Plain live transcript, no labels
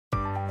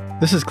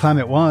This is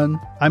Climate One.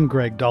 I'm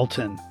Greg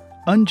Dalton.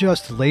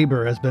 Unjust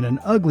labor has been an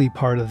ugly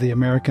part of the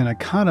American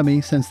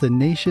economy since the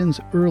nation's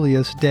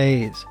earliest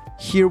days.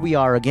 Here we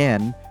are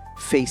again,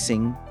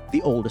 facing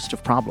the oldest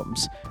of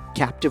problems: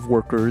 captive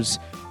workers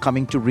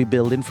coming to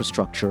rebuild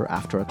infrastructure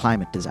after a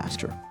climate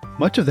disaster.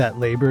 Much of that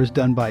labor is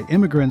done by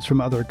immigrants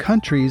from other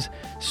countries,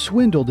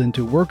 swindled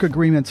into work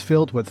agreements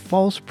filled with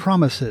false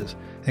promises,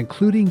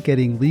 including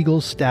getting legal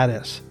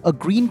status. A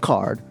green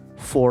card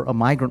for a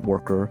migrant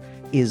worker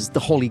is the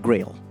holy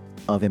grail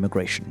of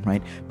immigration,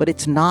 right? But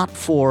it's not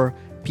for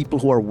people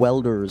who are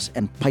welders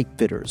and pipe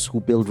fitters, who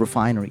build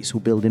refineries, who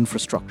build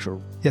infrastructure.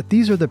 Yet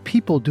these are the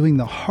people doing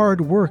the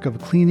hard work of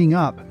cleaning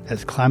up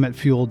as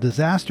climate-fueled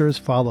disasters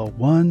follow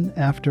one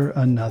after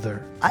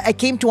another. I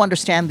came to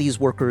understand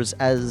these workers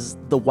as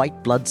the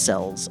white blood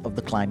cells of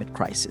the climate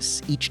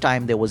crisis. Each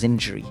time there was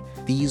injury,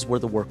 these were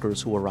the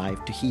workers who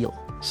arrived to heal.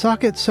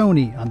 Saket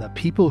Soni on the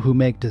people who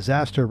make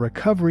disaster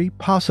recovery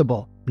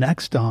possible.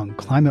 Next on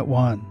Climate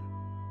One.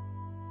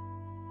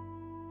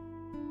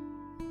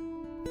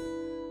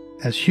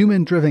 As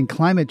human-driven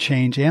climate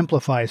change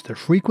amplifies the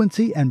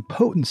frequency and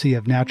potency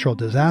of natural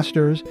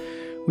disasters,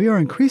 we are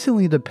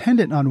increasingly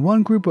dependent on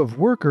one group of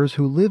workers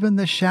who live in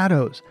the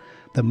shadows,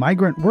 the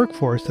migrant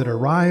workforce that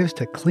arrives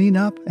to clean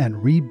up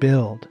and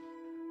rebuild.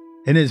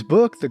 In his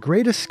book, The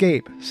Great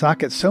Escape,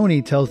 Saket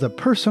Soni tells the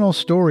personal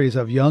stories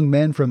of young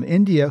men from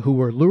India who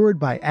were lured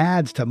by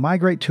ads to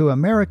migrate to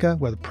America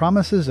with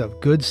promises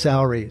of good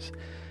salaries.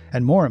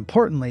 And more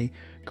importantly,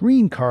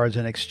 green cards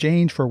in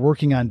exchange for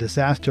working on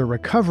disaster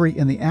recovery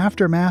in the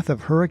aftermath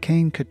of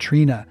Hurricane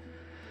Katrina.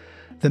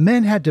 The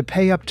men had to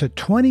pay up to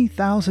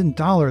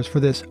 $20,000 for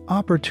this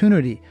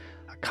opportunity,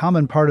 a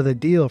common part of the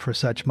deal for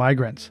such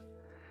migrants.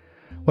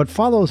 What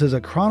follows is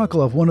a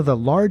chronicle of one of the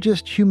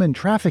largest human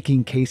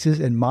trafficking cases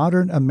in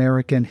modern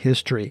American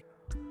history.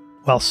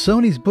 While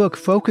Soni's book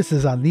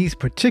focuses on these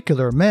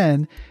particular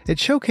men, it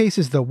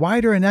showcases the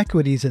wider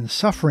inequities and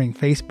suffering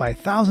faced by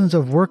thousands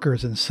of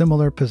workers in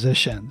similar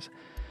positions.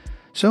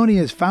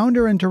 Soni is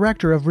founder and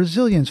director of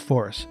Resilience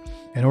Force,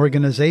 an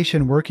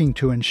organization working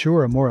to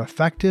ensure a more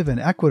effective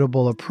and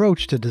equitable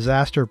approach to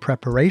disaster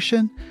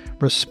preparation,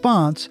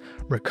 response,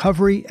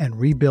 recovery, and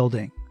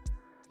rebuilding.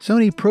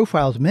 Soni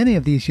profiles many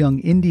of these young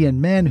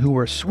Indian men who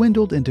were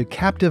swindled into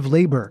captive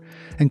labor,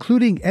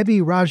 including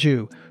Ebbi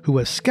Raju, who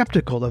was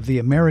skeptical of the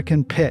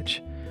American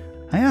pitch.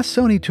 I asked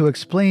Soni to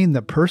explain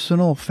the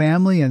personal,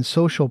 family, and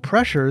social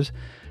pressures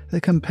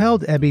that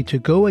compelled Ebbi to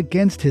go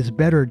against his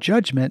better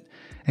judgment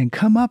and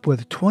come up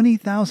with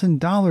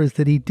 $20,000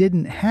 that he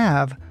didn't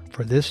have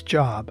for this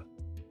job.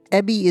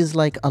 Ebbi is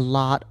like a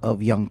lot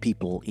of young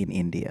people in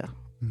India.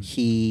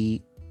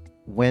 He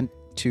went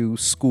to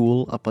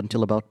school up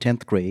until about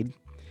 10th grade,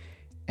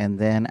 and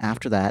then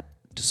after that,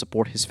 to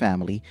support his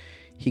family,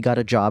 he got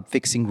a job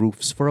fixing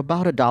roofs for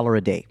about $1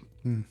 a day.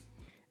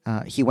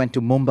 He went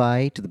to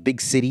Mumbai, to the big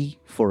city,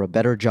 for a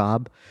better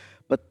job,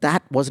 but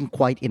that wasn't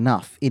quite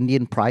enough.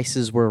 Indian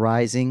prices were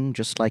rising,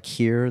 just like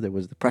here. There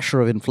was the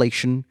pressure of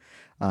inflation.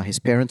 His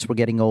parents were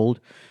getting old,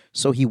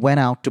 so he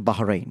went out to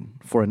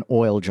Bahrain for an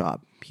oil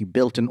job. He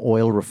built an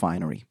oil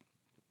refinery.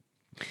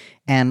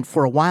 And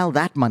for a while,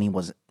 that money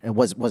was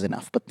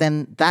enough, but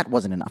then that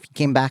wasn't enough. He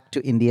came back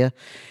to India,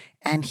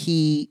 and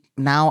he,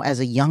 now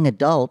as a young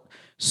adult,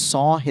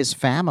 saw his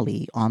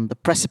family on the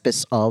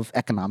precipice of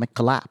economic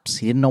collapse.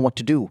 He didn't know what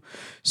to do.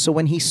 So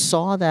when he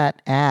saw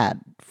that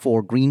ad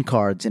for green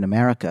cards in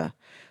America,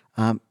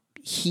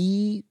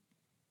 he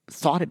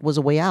thought it was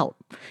a way out.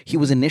 He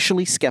was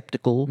initially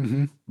skeptical,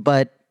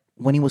 but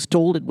when he was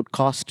told it would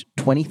cost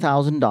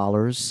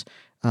 $20,000,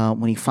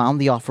 when he found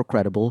the offer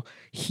credible,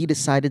 he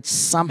decided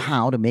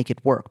somehow to make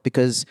it work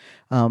because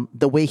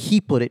the way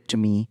he put it to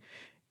me,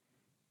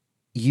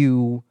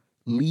 you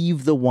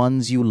leave the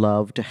ones you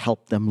love to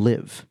help them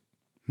live.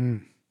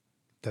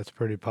 That's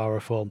pretty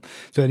powerful.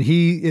 So and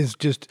he is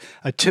just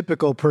a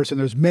typical person.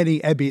 There's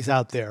many Ebbis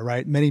out there,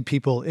 right? Many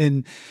people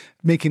in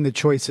making the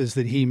choices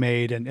that he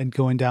made and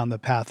going down the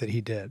path that he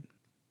did.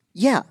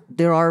 Yeah,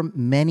 there are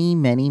many,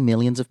 many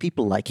millions of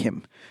people like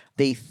him.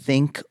 They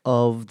think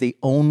of the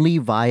only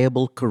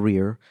viable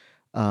career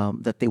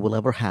that they will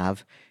ever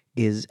have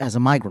is as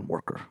a migrant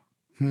worker.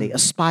 They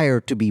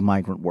aspire to be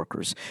migrant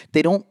workers.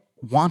 They don't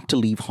want to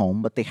leave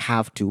home, but they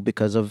have to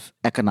because of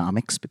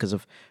economics, because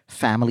of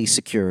family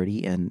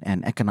security and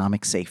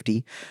economic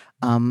safety.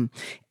 And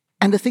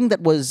the thing that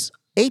was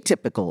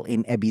atypical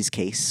in Ebbi's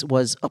case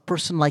was a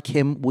person like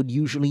him would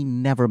usually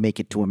never make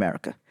it to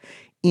America.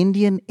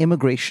 Indian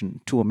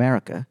immigration to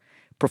America,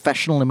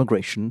 professional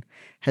immigration,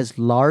 has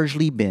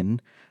largely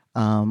been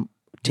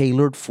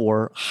tailored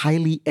for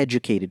highly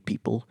educated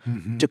people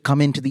to come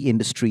into the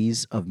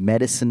industries of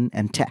medicine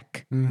and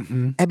tech.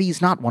 Ebbi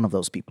is not one of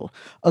those people.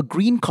 A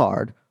green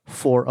card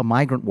for a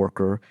migrant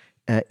worker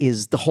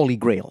is the holy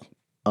grail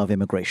of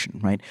immigration,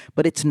 right?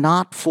 But it's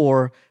not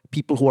for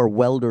people who are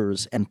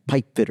welders and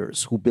pipe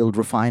fitters, who build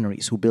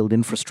refineries, who build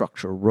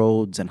infrastructure,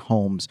 roads and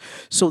homes.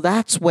 So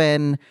that's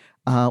when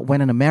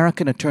an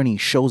American attorney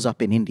shows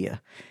up in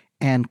India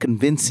and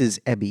convinces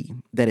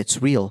Ebby that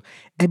it's real,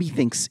 Ebby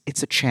thinks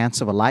it's a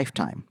chance of a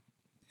lifetime.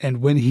 And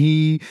when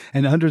he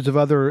and hundreds of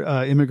other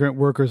immigrant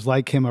workers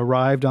like him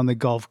arrived on the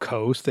Gulf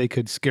Coast, they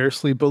could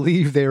scarcely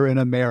believe they were in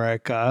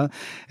America.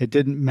 It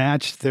didn't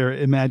match their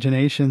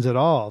imaginations at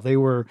all. They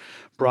were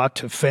brought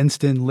to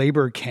fenced-in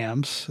labor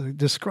camps.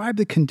 Describe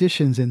the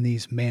conditions in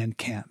these man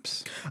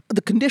camps.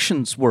 The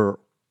conditions were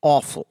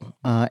awful.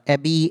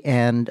 Ebby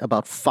and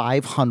about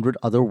 500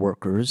 other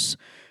workers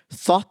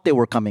thought they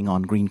were coming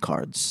on green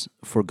cards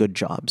for good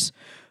jobs.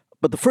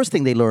 But the first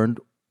thing they learned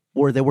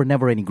were there were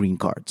never any green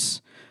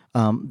cards.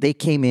 They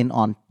came in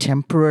on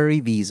temporary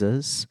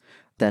visas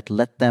that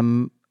let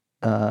them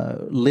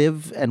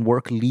live and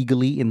work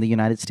legally in the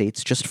United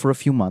States just for a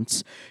few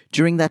months.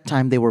 During that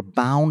time, they were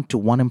bound to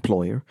one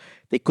employer.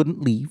 They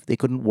couldn't leave. They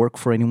couldn't work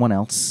for anyone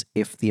else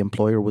if the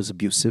employer was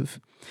abusive.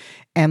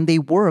 And they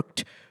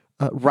worked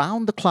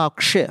round-the-clock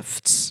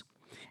shifts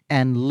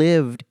and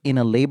lived in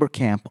a labor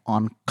camp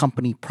on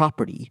company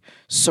property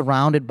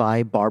surrounded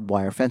by barbed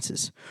wire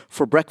fences.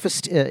 For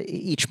breakfast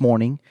each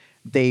morning,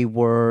 they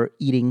were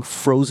eating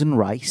frozen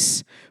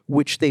rice,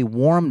 which they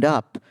warmed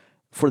up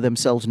for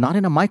themselves, not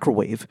in a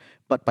microwave,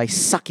 but by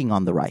sucking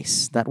on the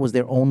rice. That was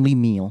their only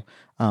meal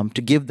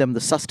to give them the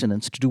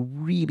sustenance to do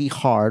really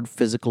hard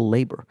physical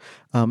labor.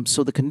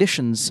 So the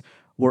conditions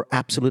were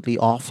absolutely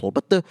awful.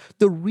 But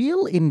the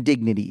real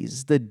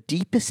indignities, the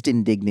deepest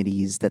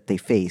indignities that they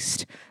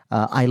faced,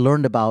 I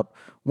learned about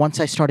once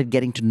I started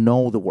getting to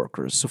know the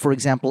workers. So, for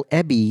example,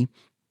 Ebby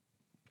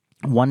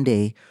one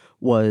day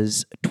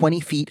was 20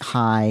 feet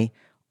high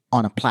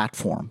on a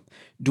platform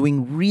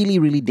doing really,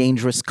 really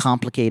dangerous,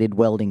 complicated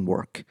welding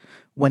work.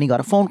 When he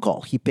got a phone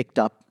call, he picked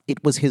up.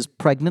 It was his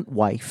pregnant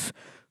wife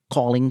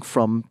calling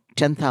from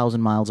 10,000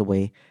 miles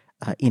away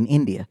in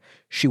India.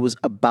 She was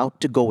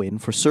about to go in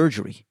for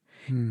surgery.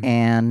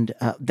 And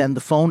then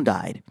the phone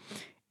died.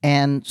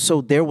 And so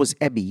there was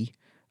Ebby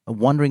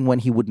wondering when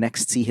he would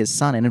next see his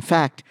son. And in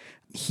fact,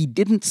 he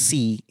didn't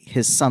see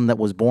his son that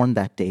was born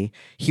that day.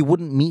 He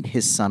wouldn't meet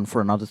his son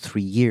for another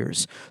 3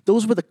 years.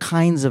 Those were the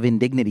kinds of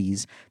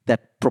indignities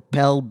that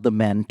propelled the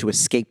men to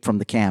escape from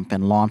the camp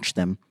and launch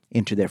them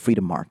into their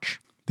freedom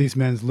march. These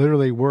men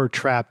literally were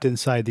trapped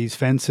inside these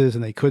fences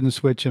and they couldn't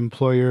switch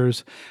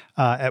employers.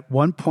 At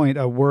one point,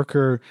 a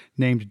worker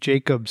named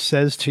Jacob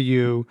says to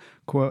you,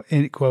 quote,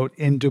 in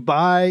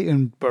Dubai,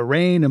 in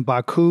Bahrain, and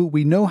Baku,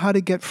 we know how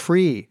to get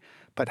free,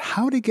 but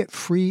how to get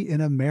free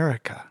in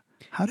America?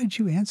 How did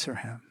you answer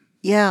him?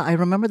 Yeah, I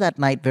remember that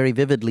night very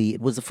vividly. It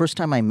was the first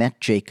time I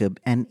met Jacob,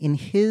 and in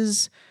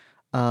his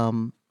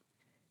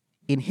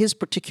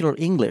particular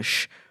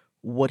English,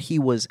 what he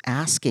was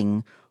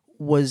asking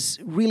was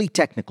really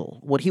technical.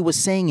 What he was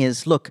saying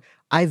is, look,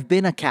 I've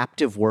been a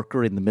captive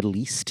worker in the Middle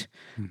East.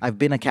 I've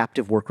been a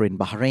captive worker in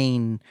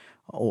Bahrain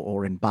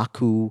or in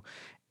Baku.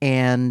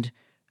 And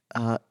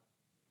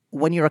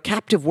when you're a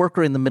captive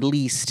worker in the Middle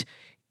East,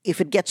 if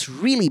it gets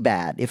really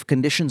bad, if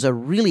conditions are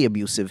really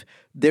abusive,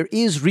 there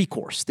is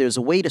recourse. There's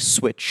a way to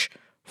switch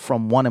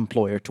from one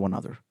employer to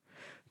another.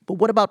 But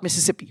what about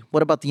Mississippi?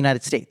 What about the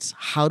United States?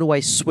 How do I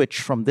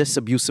switch from this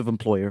abusive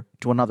employer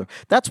to another?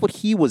 That's what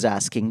he was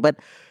asking. But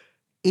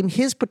in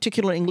his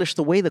particular English,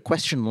 the way the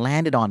question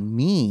landed on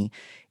me,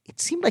 it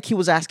seemed like he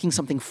was asking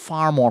something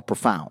far more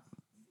profound.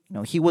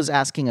 He was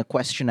asking a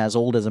question as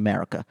old as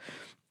America.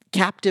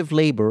 Captive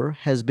labor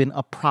has been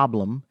a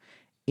problem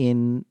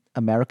in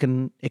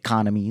American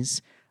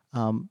economies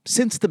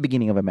since the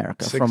beginning of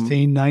America.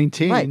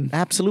 1619. Right,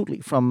 absolutely.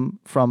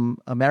 From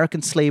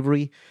American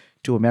slavery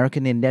to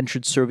American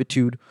indentured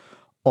servitude,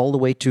 all the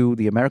way to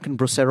the American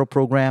Bracero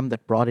program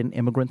that brought in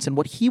immigrants. And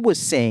what he was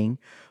saying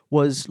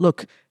was,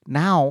 look,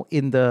 now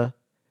in the,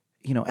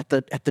 at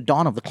the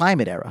dawn of the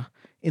climate era,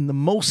 in the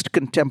most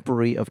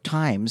contemporary of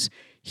times,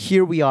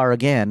 here we are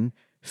again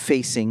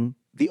facing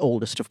the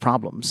oldest of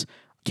problems.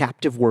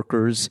 Captive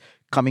workers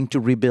coming to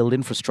rebuild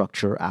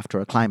infrastructure after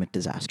a climate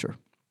disaster.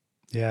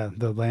 Yeah,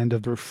 the land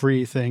of the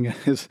free thing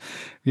is,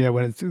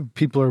 when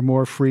people are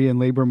more free in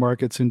labor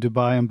markets in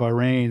Dubai and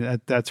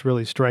Bahrain, that's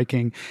really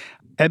striking.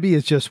 Ebby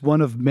is just one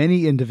of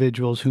many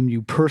individuals whom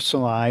you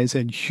personalize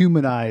and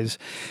humanize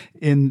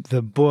in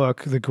the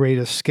book, The Great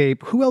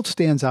Escape. Who else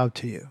stands out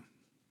to you?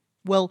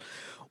 Well,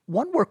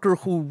 one worker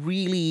who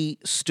really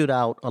stood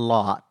out a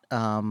lot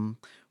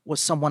was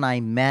someone I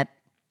met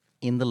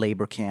in the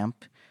labor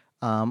camp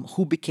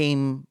who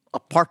became a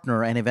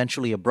partner and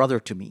eventually a brother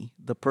to me,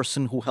 the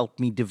person who helped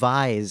me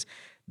devise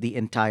the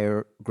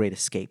entire Great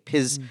Escape.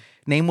 His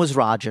name was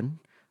Rajan.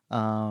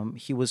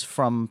 He was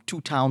from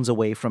 2 towns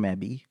away from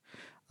Ebby.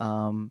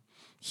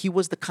 He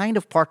was the kind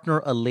of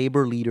partner a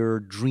labor leader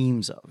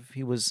dreams of.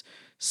 He was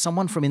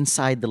someone from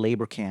inside the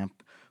labor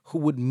camp who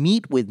would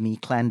meet with me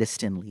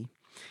clandestinely.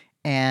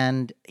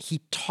 And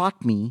he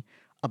taught me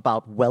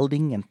about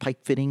welding and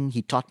pipe fitting.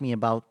 He taught me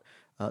about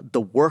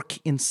the work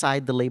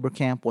inside the labor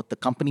camp, what the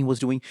company was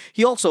doing.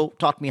 He also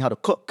taught me how to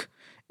cook.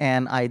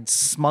 And I'd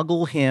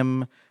smuggle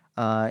him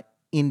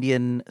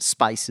Indian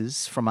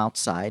spices from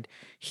outside.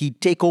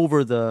 He'd take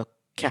over the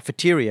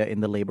cafeteria in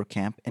the labor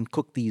camp and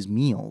cook these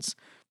meals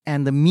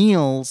And the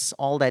meals,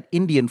 all that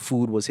Indian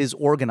food, was his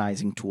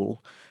organizing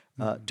tool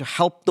to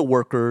help the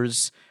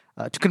workers,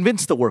 to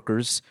convince the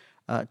workers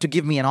to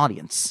give me an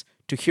audience,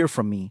 to hear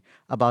from me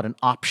about an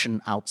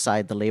option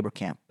outside the labor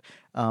camp.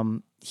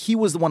 He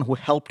was the one who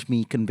helped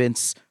me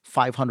convince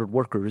 500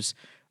 workers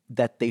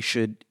that they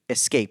should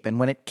escape. And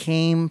when it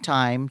came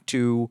time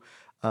to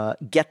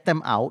get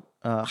them out,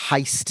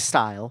 heist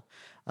style,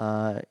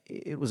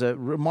 it was a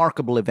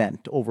remarkable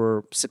event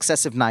over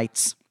successive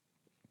nights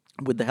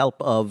with the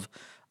help of,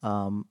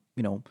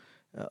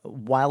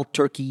 wild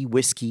turkey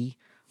whiskey,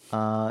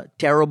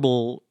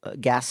 terrible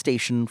gas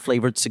station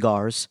flavored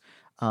cigars,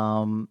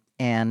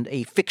 and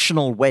a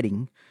fictional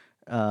wedding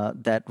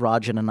that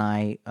Rajan and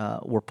I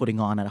were putting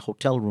on at a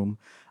hotel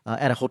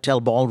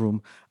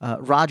ballroom.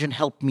 Rajan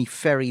helped me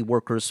ferry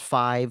workers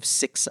 5,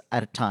 6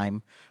 at a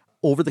time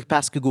over the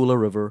Pascagoula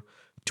River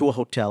to a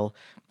hotel,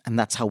 and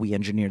that's how we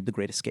engineered the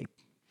Great Escape.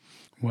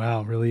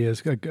 Wow, really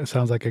is.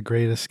 Sounds like a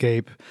great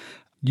escape.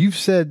 You've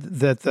said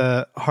that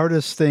the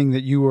hardest thing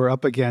that you were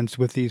up against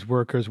with these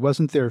workers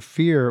wasn't their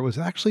fear, it was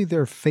actually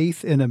their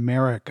faith in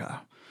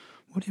America.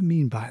 What do you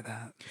mean by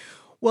that?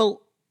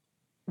 Well,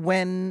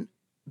 when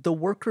the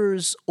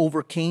workers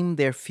overcame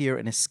their fear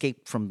and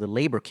escaped from the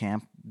labor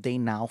camp, they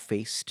now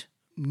faced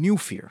new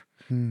fear.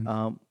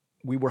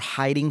 We were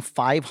hiding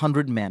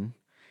 500 men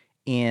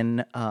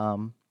in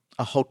a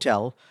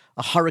hotel,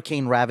 a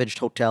hurricane-ravaged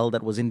hotel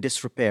that was in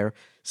disrepair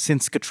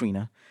since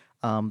Katrina,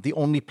 the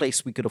only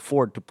place we could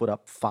afford to put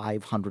up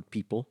 500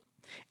 people.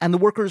 And the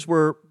workers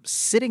were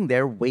sitting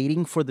there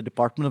waiting for the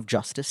Department of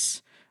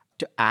Justice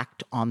to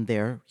act on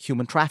their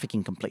human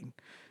trafficking complaint.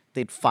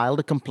 They'd filed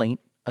a complaint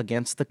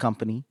against the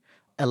company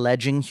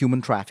alleging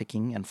human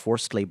trafficking and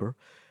forced labor.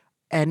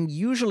 And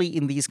usually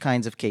in these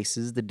kinds of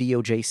cases, the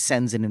DOJ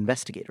sends an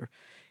investigator.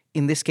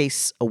 In this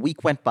case, a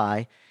week went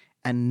by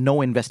and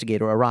no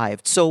investigator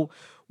arrived. So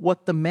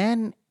what the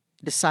men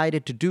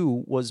decided to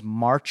do was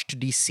march to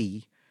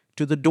D.C.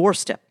 to the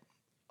doorstep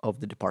of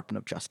the Department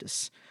of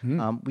Justice.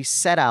 We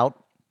set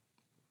out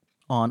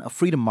on a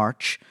freedom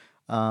march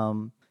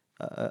from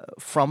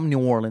New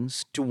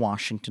Orleans to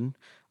Washington.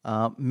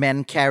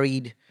 Men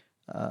carried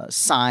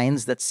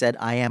signs that said,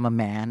 "I am a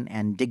man,"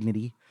 and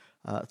 "dignity,"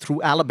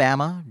 through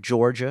Alabama,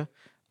 Georgia,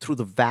 through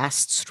the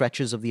vast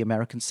stretches of the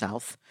American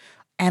South.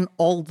 And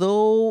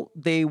although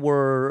they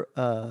were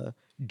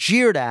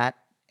jeered at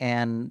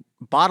and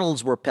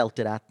bottles were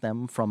pelted at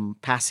them from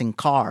passing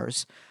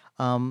cars,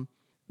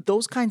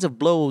 those kinds of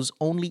blows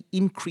only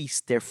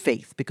increased their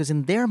faith, because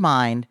in their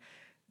mind,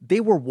 they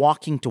were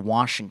walking to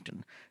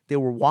Washington. They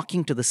were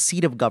walking to the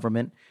seat of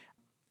government,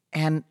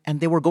 and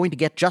they were going to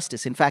get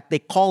justice. In fact, they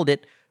called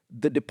it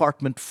the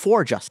Department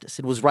for Justice.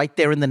 It was right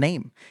there in the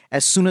name.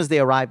 As soon as they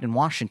arrived in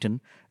Washington,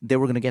 they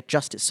were going to get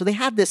justice. So they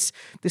had this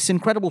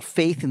incredible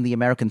faith in the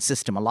American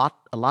system, a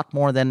lot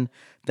more than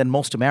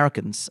most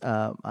Americans,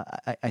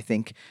 I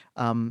think.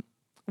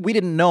 We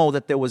didn't know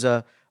that there was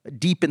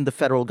deep in the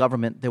federal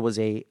government, there was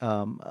a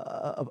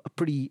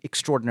pretty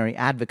extraordinary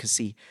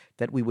advocacy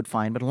that we would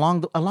find. But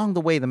along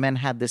the way, the men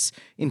had this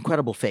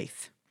incredible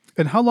faith.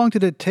 And how long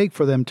did it take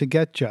for them to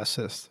get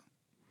justice?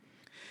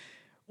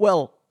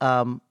 Well,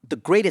 the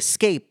Great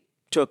Escape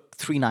took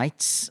 3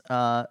 nights.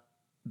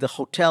 The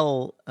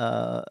hotel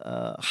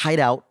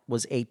hideout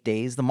was 8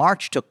 days. The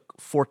march took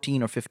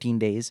 14 or 15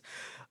 days.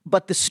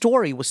 But the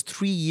story was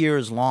 3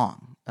 years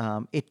long.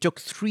 It took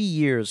 3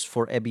 years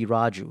for Ebi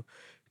Raju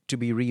to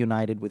be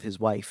reunited with his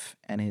wife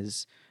and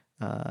his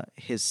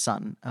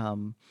son.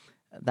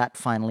 That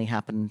finally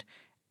happened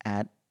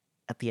at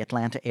the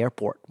Atlanta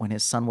airport when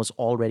his son was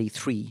already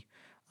 3.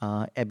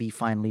 Ebi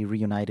finally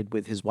reunited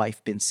with his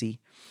wife, Binsi,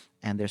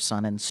 and their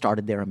son, and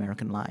started their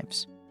American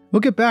lives. We'll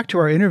get back to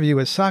our interview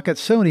with Saket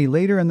Soni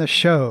later in the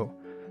show.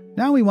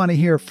 Now we want to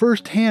hear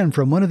firsthand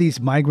from one of these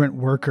migrant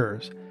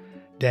workers.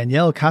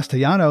 Daniel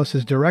Castellanos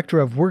is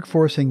Director of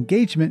Workforce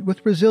Engagement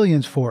with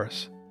Resilience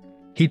Force.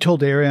 He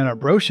told Ariana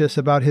Brocious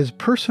about his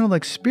personal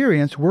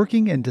experience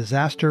working in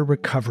disaster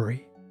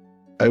recovery.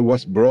 I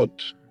was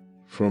brought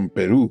from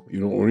Peru,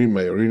 or in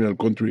my original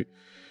country,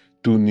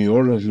 to New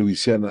Orleans,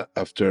 Louisiana,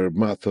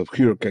 aftermath of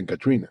Hurricane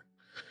Katrina.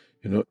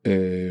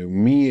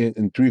 Me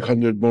and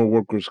 300 more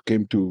workers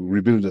came to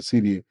rebuild the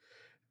city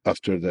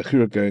after the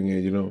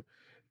hurricane,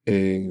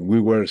 and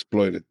we were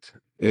exploited.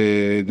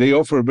 They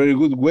offer very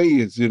good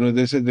wages.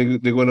 They said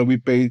they're going to be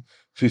paid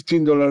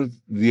 $15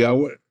 the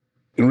hour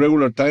in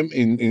regular time,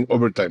 in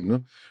overtime,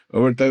 no?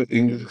 Overtime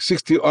in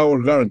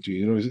 60-hour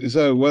guarantee. It was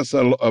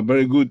a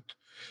very good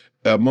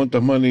amount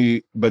of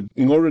money, but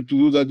in order to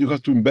do that, you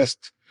have to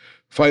invest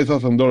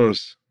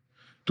 $5,000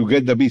 to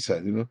get the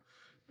visa.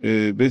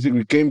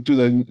 Basically came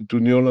to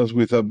New Orleans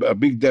with a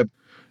big debt.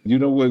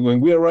 When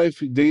we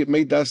arrived, they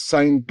made us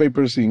sign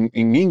papers in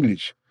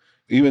English,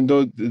 even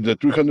though the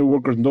 300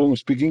 workers don't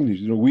speak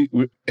English.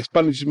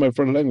 Spanish is my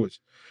first language.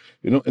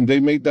 And they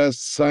made us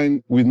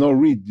sign with no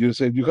read. You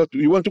said,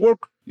 you want to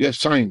work? Yes,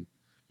 sign.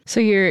 So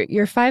you're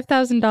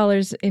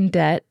 $5,000 in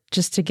debt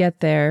just to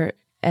get there.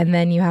 and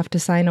then you have to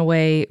sign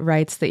away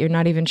rights that you're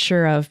not even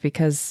sure of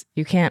because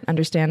you can't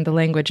understand the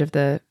language of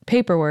the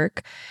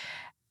paperwork.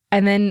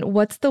 And then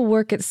what's the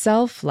work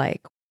itself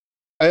like?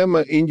 I am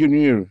an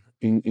engineer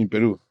in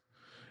Peru,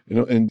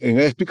 and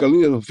I speak a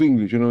little of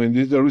English, and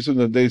this is the reason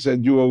that they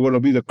said you are going to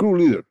be the crew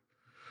leader,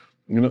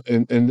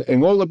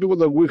 and all the people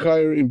that we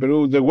hire in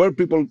Peru, there were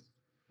people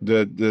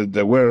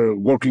that were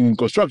working in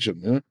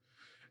construction,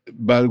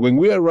 But when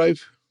we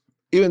arrived,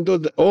 even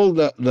though all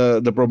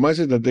the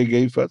promises that they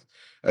gave us,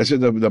 I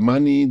said the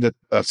money, that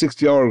a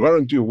 60-hour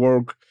guarantee of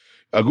work,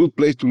 a good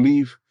place to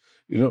live,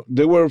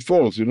 they were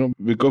false,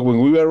 because when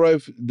we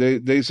arrived,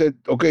 they said,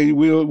 okay,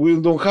 we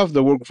don't have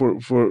the work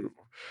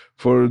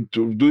for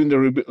doing the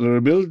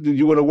rebuild.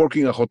 You want to work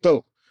in a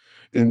hotel,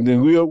 and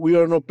then we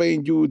are not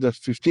paying you the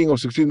 $15 or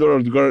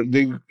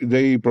 $16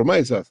 they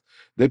promised us.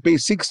 They pay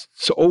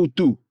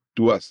 $6.02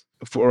 to us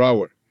for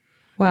hour.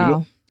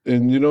 Wow.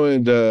 And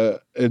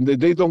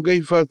they don't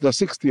give us the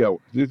 60 hours.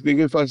 They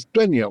give us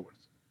 20 hours.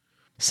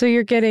 So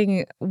you're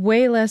getting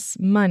way less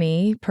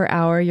money per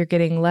hour. You're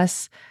getting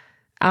less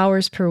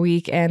hours per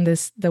week, and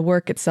the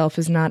work itself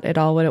is not at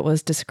all what it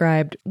was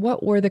described.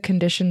 What were the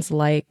conditions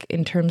like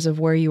in terms of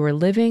where you were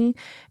living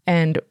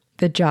and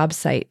the job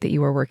site that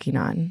you were working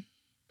on?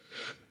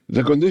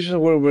 The conditions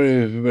were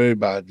very, very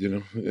bad.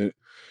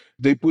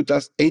 They put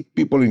us 8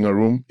 people in a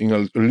room, in a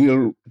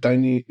little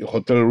tiny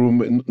hotel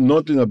room,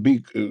 not in a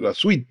big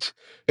suite.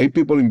 8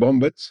 people in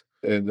bunk beds,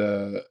 and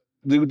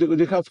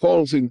they have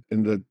holes in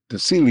the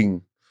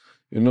ceiling,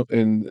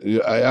 And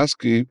I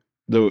asked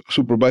the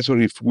supervisor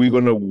if we're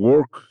gonna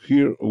work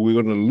here or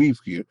we're gonna live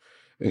here,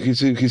 and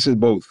he said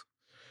both.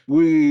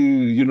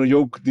 We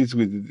joke this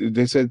with.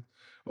 They said,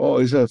 "Oh,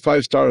 it's a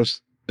 5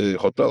 stars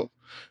hotel."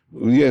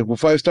 Yeah, well,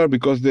 5 star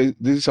because this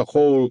is a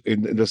hole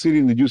in the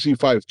ceiling that you see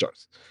 5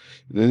 stars.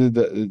 This is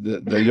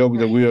the joke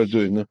that we are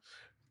doing, no?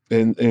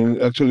 And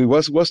actually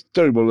was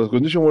terrible. The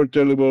conditions were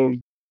terrible.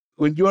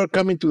 When you are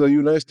coming to the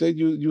United States,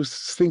 you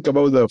think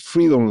about the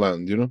freedom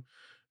land,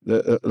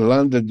 the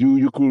land that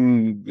you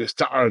could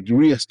restart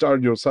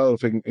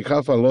yourself and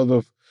have a lot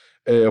of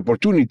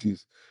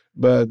opportunities.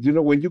 But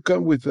when you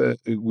come with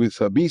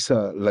a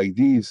visa like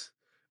this,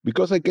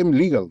 because I came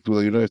legal to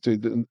the United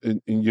States,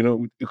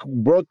 and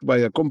brought by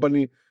a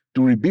company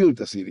to rebuild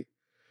the city,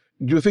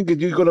 you think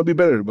it's going to be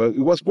better, but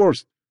it was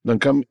worse than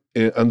come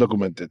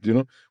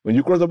undocumented. When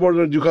you cross the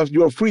border,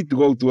 you are free to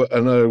go to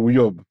another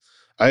job.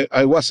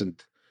 I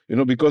wasn't,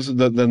 because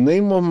the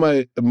name of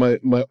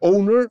my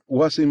owner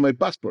was in my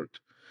passport.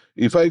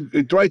 If I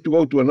try to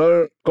go to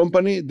another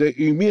company, they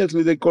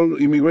immediately call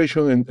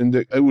immigration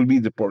and I will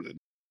be deported.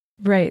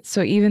 Right.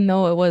 So even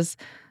though it was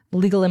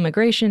legal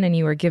immigration and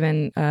you were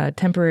given a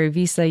temporary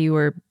visa, you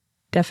were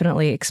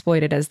definitely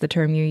exploited, as the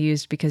term you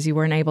used, because you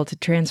weren't able to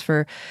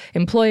transfer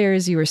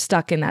employers. You were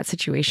stuck in that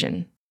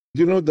situation.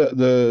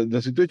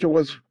 The situation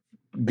was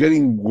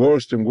getting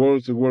worse and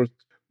worse and worse.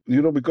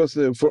 Because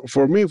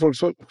for me, for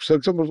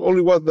example,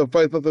 only was the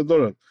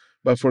 $5,000,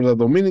 but for the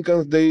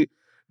Dominicans, they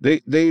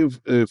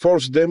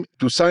forced them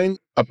to sign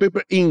a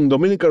paper in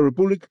Dominican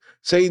Republic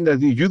saying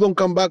that if you don't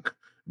come back,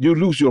 you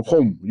lose your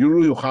home, you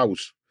lose your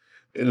house.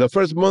 In the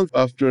first month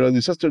after a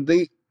disaster,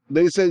 they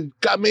said,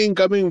 come in,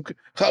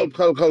 help,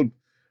 help, help.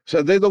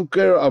 So they don't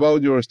care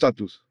about your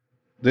status.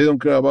 They don't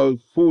care about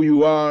who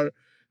you are,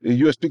 if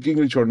you speak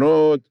English or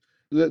not.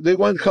 They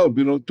want help,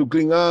 to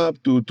clean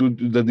up, to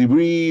the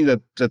debris,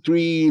 the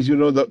trees,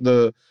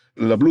 the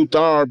blue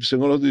tarps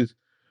and all of this.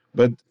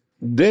 But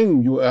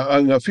then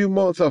and a few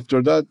months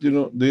after that,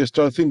 they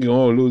start thinking,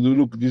 oh,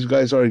 look, these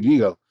guys are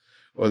illegal,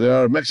 or they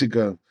are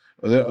Mexican,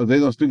 or they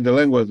don't speak the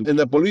language. And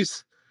the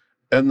police,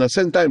 at the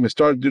same time,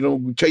 start,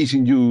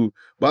 chasing you,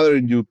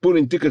 bothering you,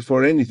 pulling tickets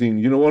for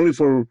anything, only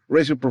for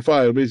racial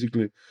profile,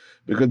 basically,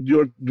 because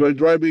you're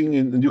driving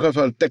and you have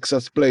a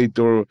Texas plate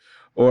or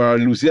a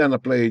Louisiana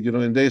plate,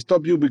 and they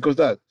stop you because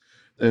that.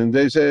 And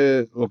they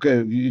say,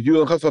 okay, you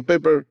don't have a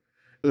paper.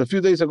 A few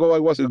days ago, I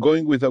was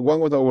going with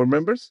one of our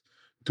members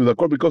to the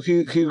court because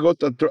he got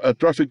a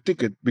traffic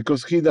ticket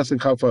because he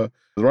doesn't have a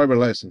driver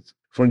license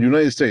from the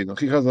United States.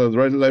 He has a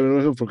driver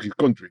license for his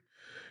country.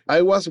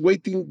 I was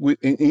waiting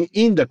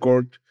in the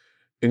court,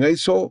 and I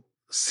saw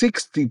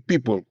 60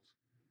 people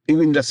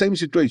in the same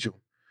situation,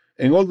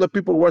 and all the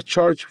people were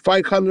charged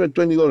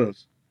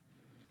 $520.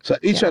 So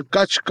it's a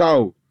cash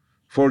cow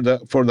for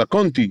the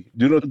county.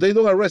 They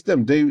don't arrest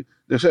them. They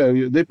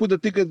say they put a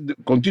ticket,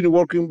 continue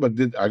working, but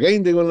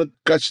again they're gonna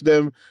catch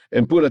them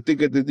and put a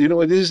ticket.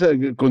 This is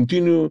a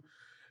continue,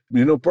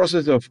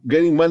 process of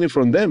getting money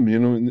from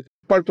them.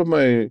 Part of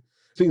my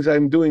things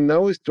I'm doing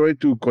now is try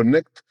to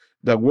connect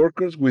the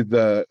workers with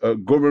the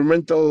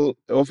governmental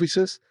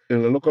offices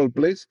in the local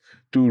place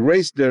to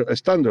raise their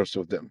standards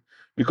of them.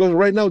 Because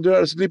right now they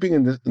are sleeping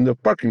in the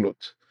parking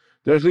lots.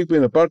 They're sleeping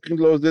in the parking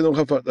lots. They don't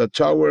have a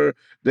shower.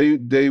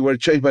 They were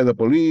chased by the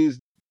police.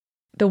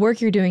 The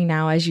work you're doing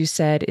now, as you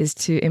said, is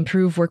to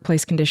improve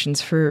workplace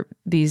conditions for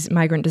these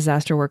migrant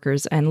disaster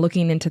workers and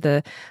looking into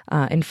the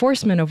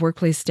enforcement of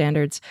workplace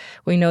standards.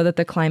 We know that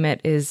the climate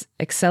is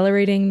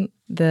accelerating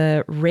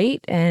the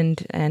rate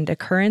and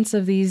occurrence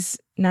of these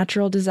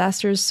natural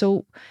disasters.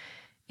 So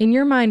in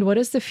your mind, what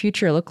does the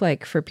future look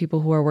like for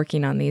people who are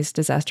working on these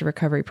disaster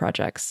recovery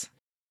projects?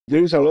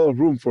 There is a lot of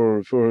room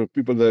for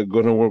people that are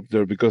going to work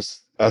there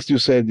because, as you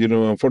said,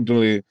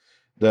 unfortunately,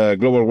 the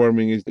global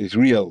warming is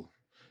real,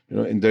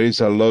 and there is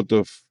a lot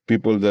of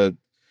people that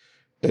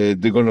they're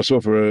going to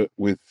suffer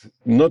with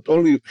not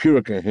only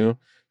hurricane,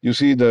 you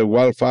see the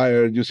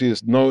wildfire, you see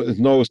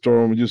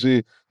snowstorm, you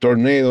see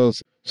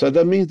tornadoes. So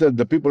that means that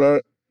the people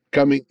are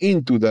coming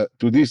into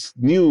to this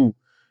new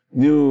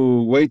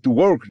way to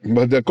work.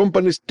 But the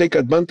companies take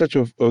advantage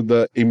of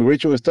the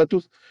immigration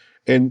status,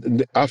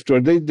 and after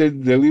they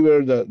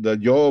deliver the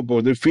job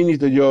or they finish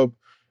the job,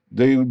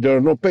 they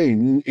are not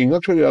paying. And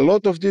actually, a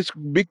lot of these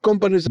big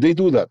companies they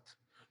do that.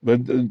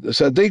 But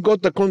so they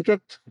got the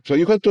contract. So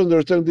you have to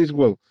understand this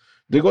well.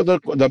 They got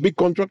the big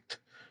contract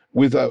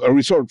with a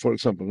resort, for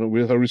example,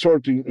 with a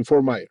resort in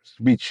Fort Myers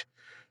Beach,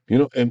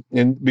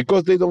 and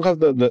because they don't have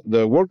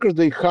the workers,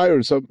 they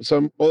hire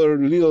some other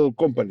little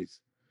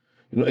companies,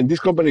 and this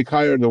company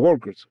hire the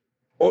workers.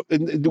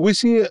 And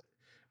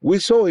we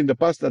saw in the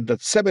past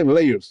that 7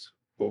 layers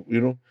of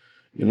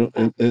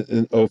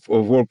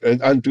of work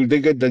until they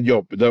get the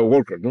job, the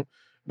worker, no.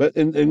 But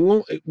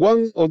and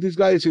one of these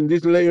guys in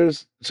these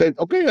layers said,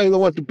 "Okay, I don't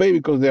want to pay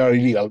because they are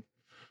illegal,"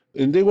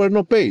 and they were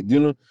not paid,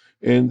 and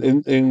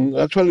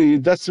actually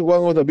that's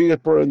one of the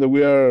biggest problems that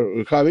we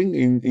are having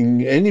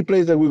in any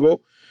place that we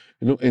go,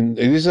 and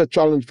it is a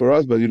challenge for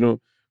us, but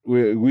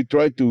we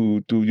try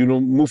to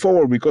move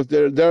forward because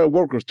there are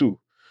workers too.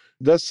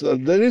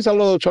 There is a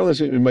lot of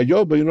challenge in my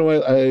job, but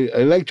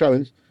I like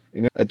challenge,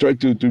 and I try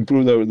to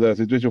improve the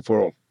situation for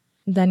all.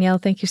 Daniel,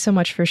 thank you so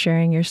much for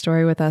sharing your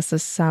story with us.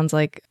 This sounds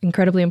like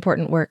incredibly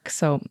important work.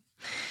 So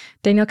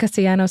Daniel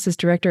Castellanos is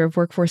Director of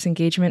Workforce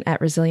Engagement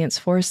at Resilience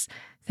Force.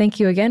 Thank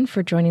you again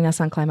for joining us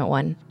on Climate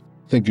One.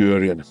 Thank you,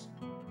 Ariana.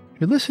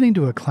 You're listening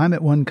to a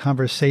Climate One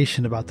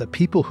conversation about the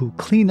people who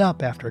clean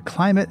up after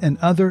climate and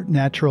other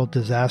natural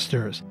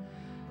disasters.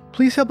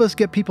 Please help us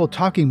get people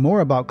talking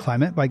more about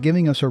climate by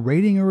giving us a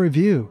rating or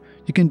review.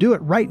 You can do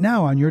it right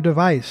now on your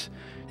device.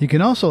 You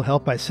can also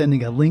help by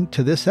sending a link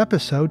to this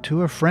episode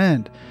to a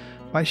friend.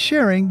 By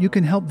sharing, you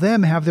can help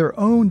them have their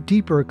own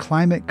deeper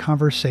climate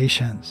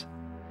conversations.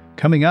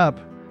 Coming up,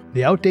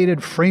 the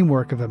outdated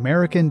framework of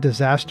American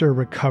disaster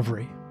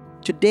recovery.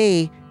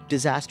 Today,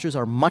 disasters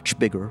are much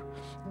bigger,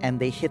 and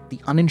they hit the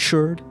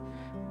uninsured,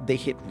 they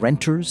hit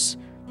renters,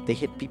 they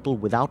hit people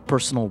without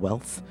personal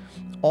wealth.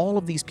 All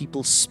of these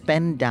people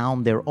spend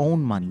down their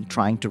own money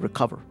trying to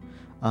recover.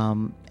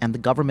 And the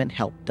government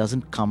help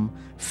doesn't come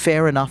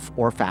fair enough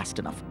or fast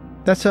enough.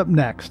 That's up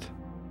next.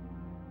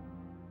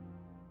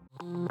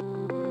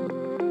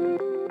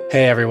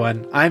 Hey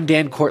everyone, I'm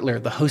Dan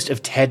Kortler, the host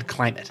of TED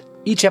Climate.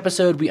 Each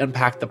episode, we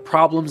unpack the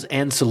problems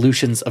and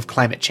solutions of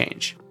climate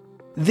change.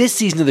 This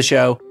season of the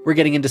show, we're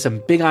getting into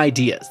some big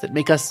ideas that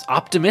make us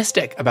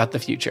optimistic about the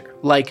future,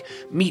 like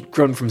meat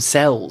grown from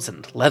cells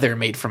and leather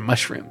made from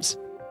mushrooms.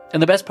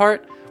 And the best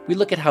part, we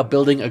look at how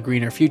building a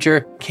greener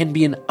future can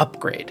be an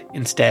upgrade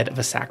instead of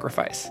a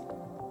sacrifice.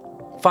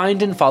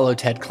 Find and follow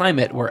TED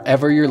Climate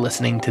wherever you're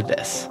listening to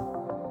this.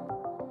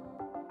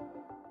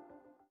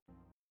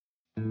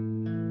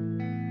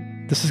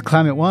 This is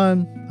Climate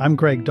One. I'm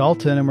Greg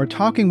Dalton, and we're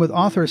talking with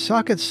author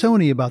Saket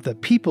Soni about the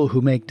people who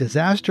make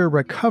disaster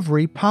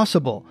recovery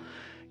possible.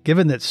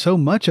 Given that so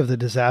much of the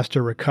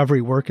disaster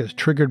recovery work is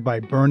triggered by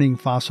burning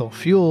fossil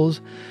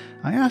fuels,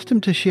 I asked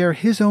him to share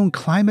his own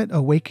climate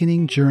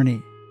awakening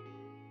journey.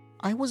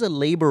 I was a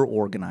labor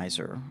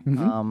organizer,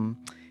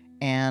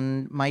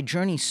 and my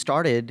journey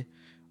started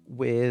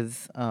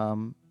with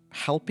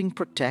helping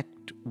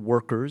protect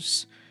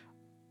workers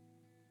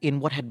in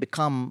what had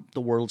become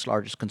the world's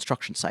largest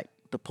construction site.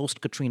 The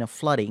post-Katrina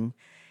flooding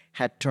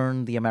had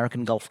turned the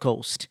American Gulf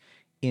Coast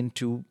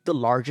into the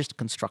largest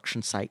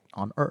construction site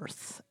on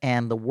Earth.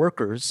 And the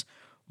workers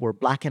were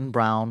black and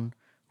brown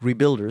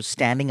rebuilders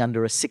standing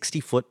under a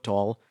 60-foot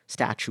tall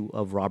statue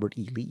of Robert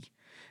E. Lee.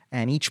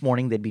 And each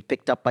morning they'd be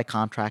picked up by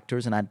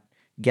contractors, and I'd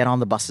get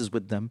on the buses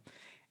with them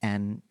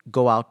and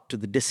go out to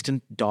the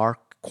distant,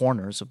 dark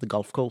corners of the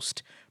Gulf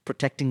Coast,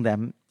 protecting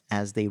them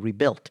as they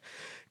rebuilt.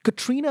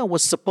 Katrina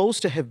was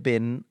supposed to have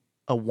been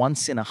a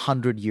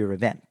once-in-a-100-year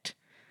event.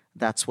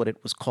 That's what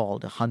it was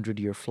called, a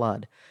 100-year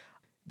flood.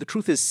 The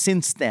truth is,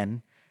 since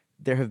then,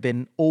 there have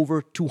been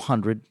over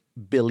 $200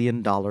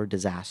 billion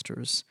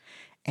disasters.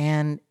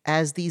 And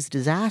as these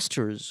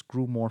disasters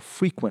grew more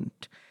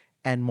frequent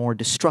and more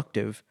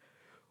destructive,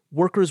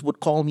 workers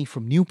would call me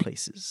from new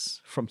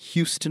places, from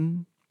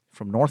Houston,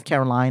 from North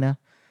Carolina,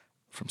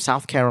 from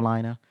South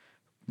Carolina,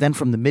 then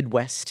from the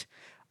Midwest.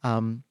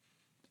 And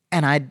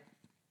I'd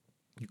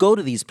go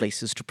to these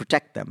places to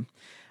protect them.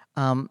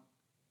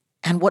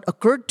 And what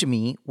occurred to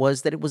me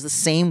was that it was the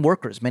same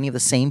workers, many of the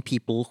same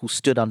people who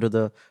stood under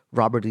the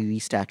Robert E. Lee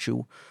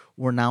statue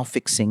were now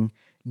fixing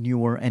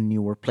newer and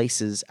newer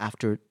places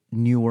after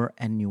newer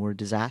and newer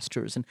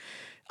disasters. And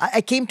I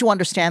came to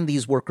understand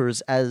these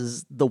workers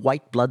as the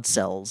white blood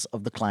cells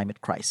of the climate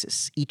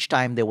crisis. Each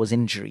time there was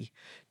injury,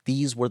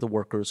 these were the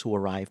workers who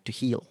arrived to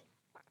heal.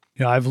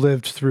 I've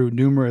lived through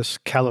numerous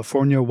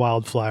California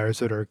wildfires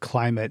that are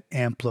climate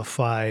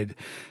amplified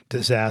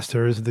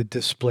disasters that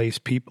displace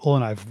people,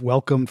 and I've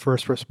welcomed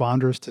first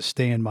responders to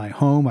stay in my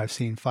home. I've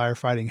seen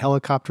firefighting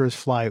helicopters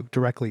fly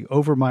directly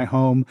over my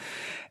home,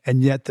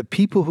 and yet the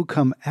people who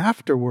come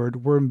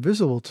afterward were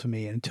invisible to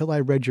me. Until I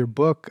read your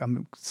book,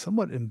 I'm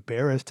somewhat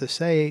embarrassed to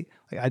say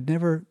I'd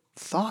never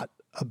thought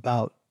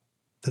about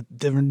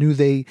never knew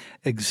they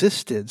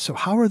existed. So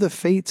how are the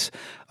fates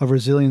of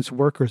resilience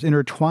workers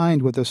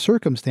intertwined with the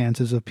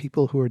circumstances of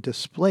people who are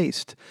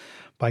displaced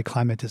by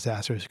climate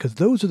disasters? Because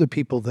those are the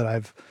people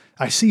that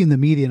I see in the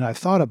media and I've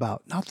thought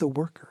about, not the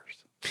workers.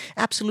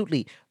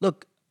 Absolutely.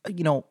 Look,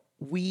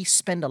 we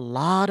spend a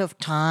lot of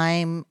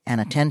time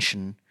and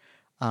attention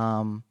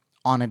on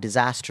a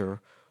disaster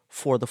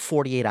for the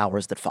 48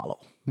 hours that follow,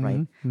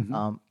 right?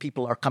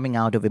 People are coming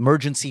out of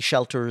emergency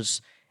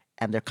shelters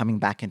and they're coming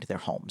back into their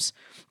homes.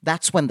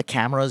 That's when the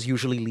cameras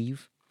usually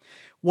leave.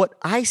 What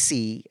I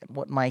see,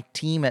 what my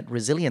team at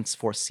Resilience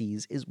Force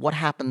sees, is what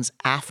happens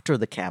after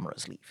the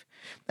cameras leave.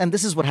 And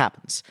this is what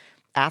happens.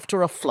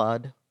 After a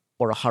flood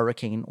or a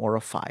hurricane or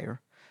a fire,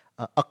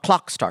 a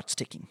clock starts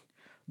ticking.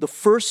 The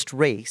first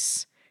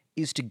race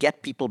is to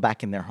get people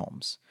back in their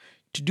homes.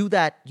 To do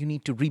that, you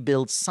need to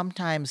rebuild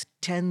sometimes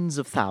tens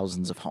of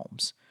thousands of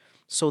homes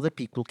so that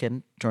people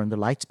can turn the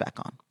lights back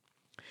on.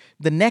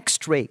 The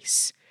next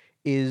race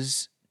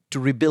is to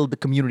rebuild the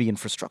community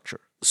infrastructure,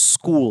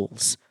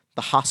 schools,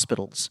 the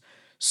hospitals,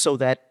 so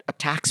that a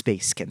tax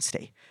base can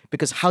stay.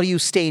 Because how do you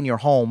stay in your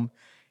home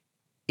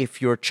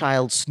if your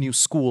child's new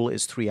school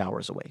is 3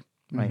 hours away,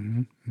 right?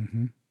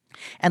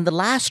 And the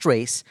last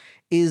race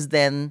is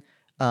then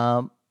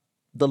the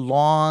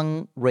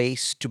long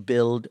race to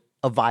build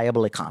a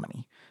viable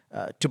economy,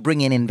 to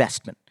bring in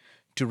investment,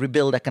 to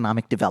rebuild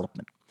economic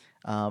development,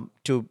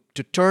 to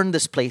turn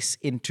this place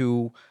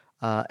into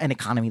an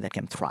economy that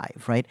can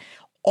thrive, right?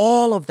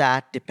 All of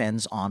that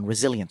depends on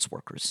resilience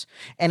workers.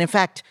 And in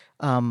fact,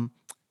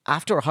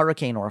 after a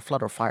hurricane or a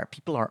flood or fire,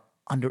 people are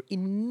under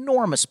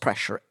enormous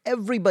pressure.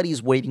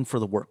 Everybody's waiting for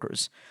the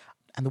workers.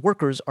 And the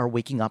workers are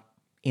waking up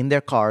in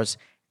their cars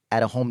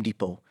at a Home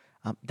Depot.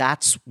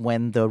 That's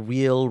when the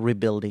real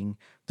rebuilding,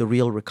 the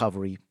real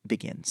recovery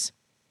begins.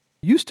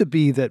 It used to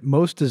be that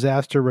most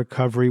disaster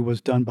recovery was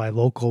done by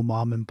local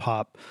mom and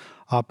pop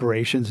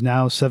operations.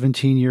 Now,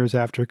 17 years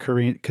after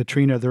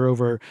Katrina, there are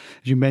over,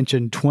 as you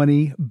mentioned,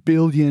 $20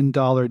 billion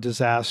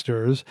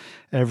disasters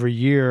every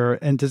year.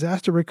 And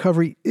disaster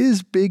recovery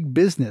is big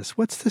business.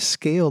 What's the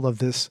scale of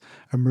this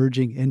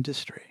emerging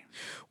industry?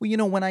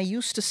 Well, when I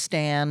used to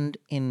stand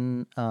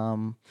in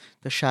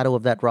the shadow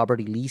of that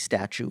Robert E. Lee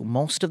statue,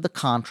 most of the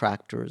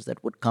contractors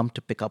that would come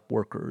to pick up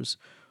workers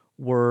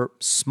were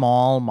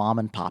small mom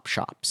and pop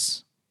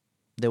shops.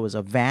 There was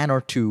a van or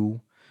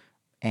two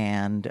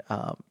and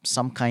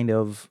some kind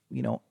of,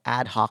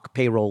 ad hoc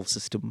payroll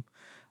system.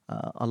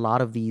 A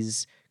lot of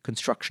these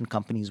construction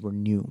companies were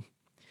new.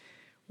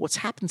 What's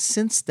happened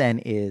since then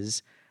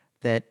is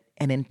that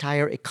an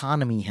entire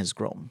economy has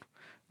grown.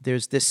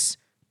 There's this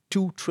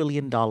 $2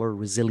 trillion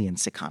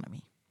resilience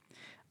economy.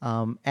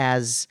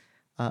 As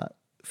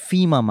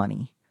FEMA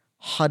money,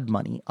 HUD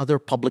money, other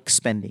public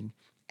spending,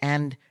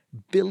 and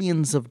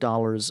billions of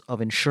dollars of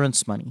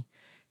insurance money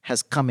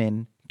has come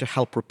in to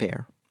help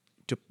repair,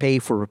 to pay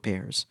for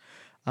repairs.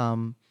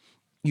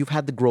 You've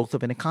had the growth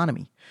of an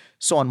economy.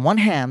 So on one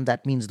hand,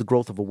 that means the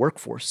growth of a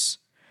workforce.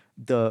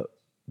 The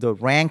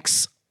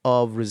ranks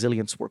of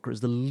resilience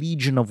workers, the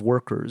legion of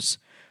workers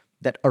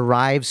that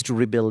arrives to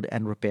rebuild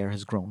and repair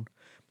has grown.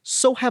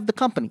 So have the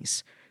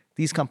companies.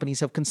 These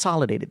companies have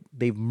consolidated.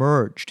 They've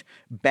merged.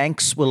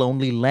 Banks will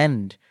only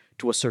lend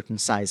to a certain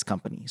size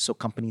company. So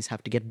companies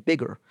have to get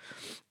bigger.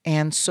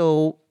 And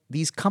so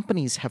these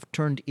companies have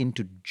turned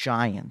into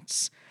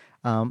giants.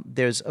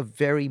 There's a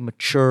very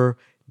mature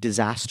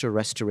disaster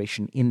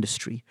restoration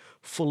industry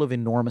full of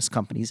enormous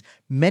companies,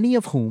 many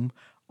of whom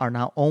are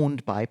now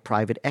owned by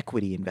private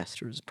equity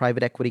investors.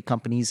 Private equity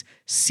companies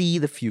see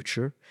the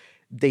future.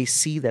 They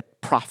see that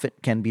profit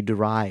can be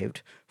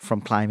derived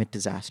from climate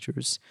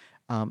disasters.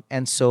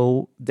 And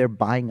so they're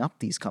buying up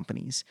these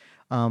companies.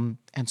 And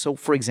so,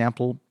 for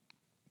example,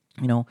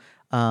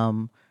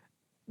 the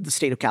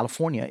state of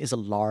California is a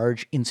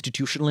large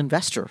institutional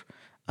investor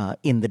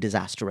in the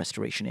disaster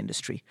restoration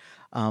industry.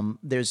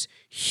 There's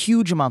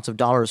huge amounts of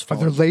dollars Are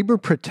there labor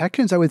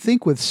protections? I would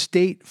think with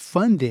state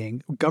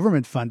funding,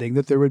 government funding,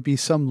 that there would be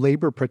some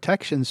labor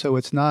protection so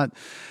it's not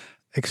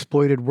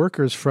exploited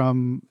workers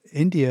from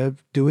India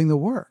doing the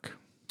work.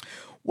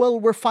 Well,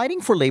 we're fighting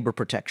for labor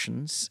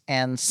protections,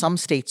 and some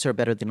states are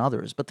better than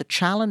others. But the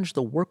challenge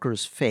the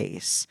workers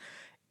face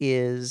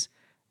is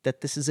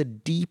that this is a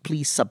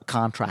deeply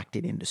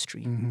subcontracted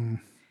industry.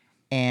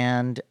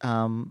 And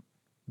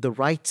the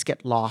rights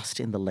get lost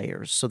in the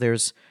layers. So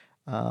there's,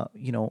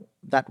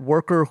 that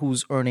worker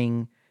who's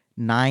earning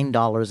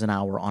 $9 an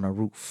hour on a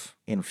roof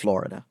in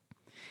Florida.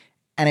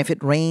 And if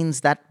it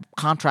rains, that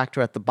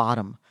contractor at the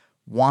bottom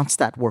wants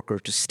that worker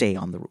to stay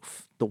on the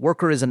roof. The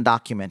worker is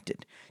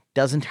undocumented,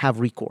 doesn't have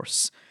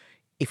recourse.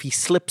 If he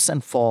slips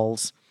and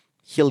falls,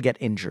 he'll get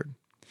injured.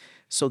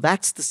 So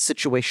that's the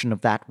situation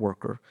of that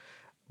worker.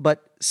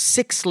 But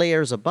 6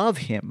 layers above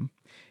him,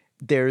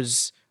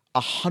 there's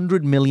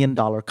 $100 million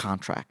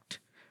contract,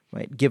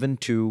 right, given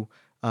to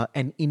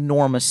an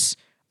enormous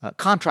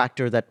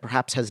contractor that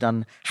perhaps has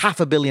done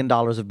 $500 million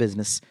of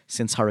business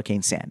since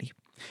Hurricane Sandy.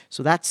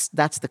 So that's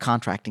the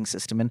contracting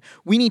system, and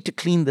we need to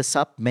clean this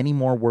up. Many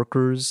more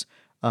workers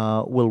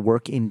will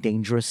work in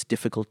dangerous,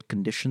 difficult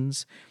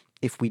conditions.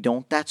 If we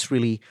don't, that's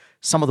really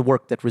some of the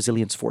work that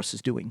Resilience Force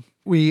is doing.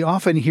 We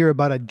often hear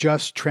about a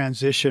just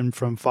transition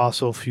from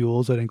fossil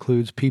fuels that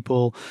includes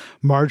people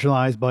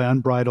marginalized by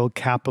unbridled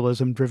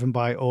capitalism driven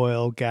by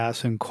oil,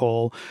 gas, and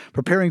coal.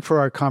 Preparing for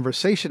our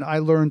conversation, I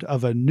learned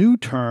of a new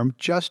term,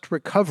 just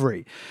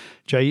recovery.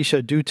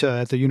 Jaisha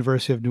Dutta at the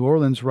University of New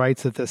Orleans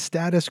writes that the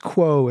status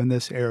quo in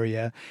this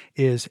area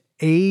is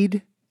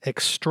aid,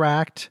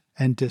 extract,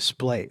 and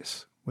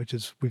displace, which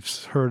is, we've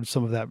heard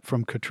some of that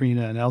from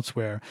Katrina and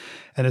elsewhere,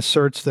 and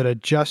asserts that a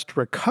just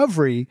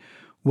recovery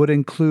would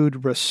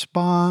include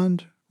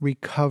respond,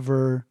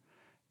 recover,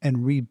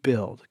 and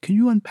rebuild. Can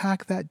you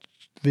unpack that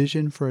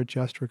vision for a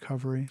just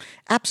recovery?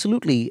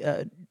 Absolutely.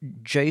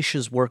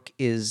 Jaisha's work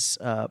is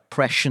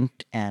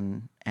prescient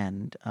and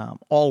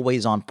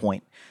always on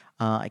point.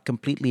 I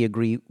completely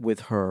agree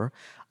with her.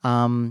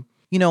 What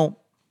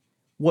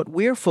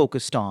we're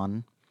focused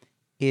on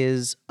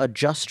is a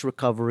just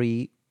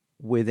recovery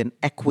with an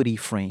equity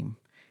frame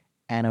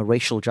and a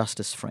racial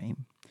justice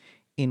frame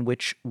in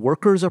which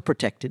workers are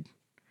protected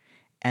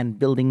and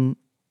building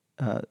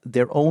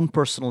their own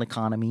personal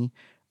economy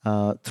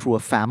through a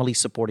family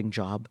supporting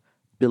job,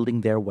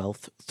 building their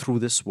wealth through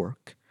this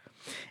work,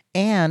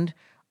 and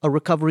a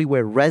recovery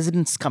where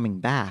residents coming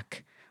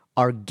back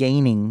are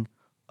gaining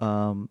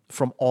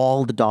from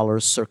all the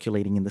dollars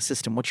circulating in the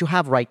system. What you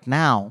have right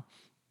now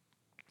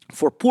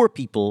for poor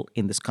people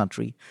in this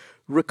country,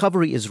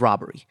 recovery is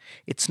robbery.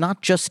 It's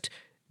not just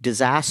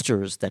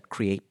disasters that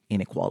create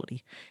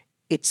inequality.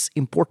 It's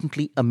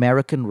importantly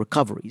American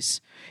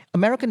recoveries.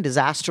 American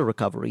disaster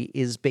recovery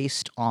is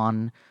based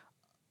on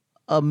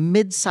a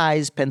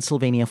mid-sized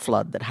Pennsylvania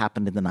flood that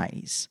happened in the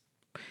 90s,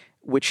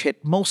 which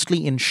hit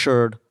mostly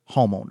insured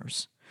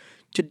homeowners.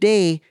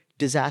 Today,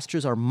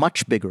 disasters are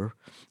much bigger,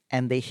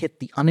 and they hit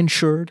the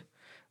uninsured,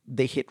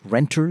 they hit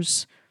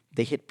renters,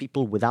 they hit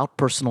people without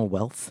personal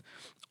wealth.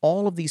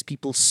 All of these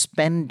people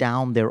spend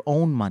down their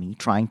own money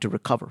trying to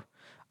recover.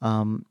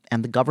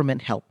 And the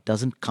government help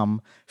doesn't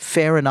come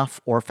fair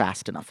enough or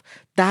fast enough.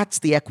 That's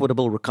the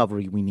equitable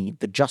recovery we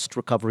need. The just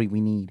recovery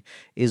we need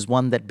is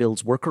one that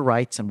builds worker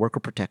rights and worker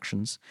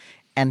protections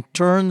and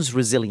turns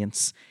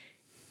resilience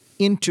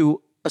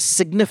into a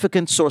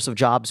significant source of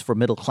jobs for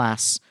middle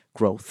class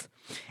growth,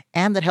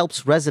 and that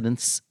helps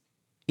residents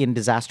in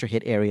disaster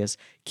hit areas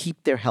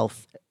keep their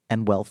health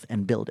and wealth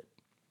and build it.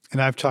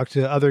 And I've talked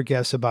to other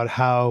guests about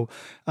how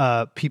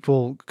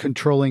people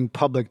controlling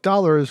public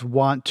dollars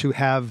want to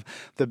have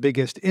the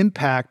biggest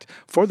impact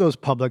for those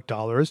public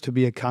dollars to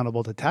be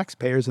accountable to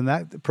taxpayers. And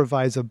that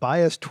provides a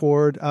bias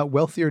toward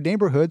wealthier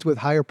neighborhoods with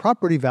higher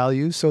property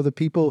values. So the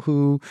people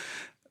who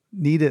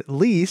need it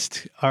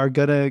least are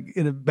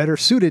better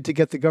suited to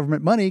get the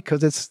government money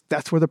because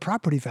that's where the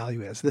property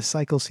value is. This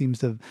cycle seems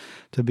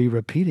to be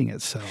repeating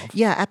itself.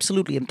 Yeah,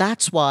 absolutely. And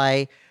that's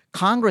why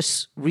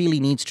Congress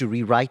really needs to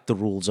rewrite the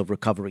rules of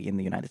recovery in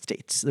the United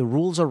States. The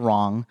rules are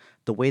wrong.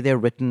 The way they're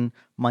written,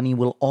 money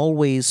will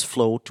always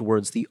flow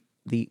towards the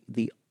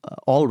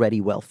already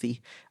wealthy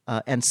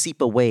and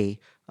seep away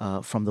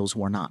from those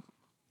who are not.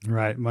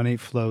 Right. Money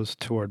flows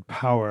toward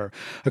power.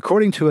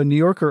 According to a New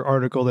Yorker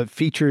article that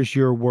features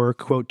your work,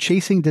 quote,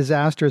 chasing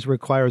disasters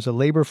requires a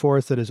labor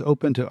force that is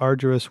open to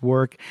arduous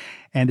work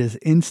and is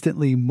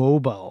instantly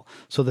mobile.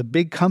 So the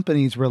big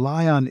companies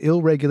rely on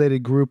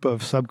ill-regulated group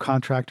of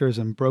subcontractors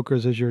and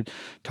brokers, as you're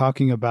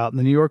talking about. And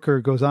the New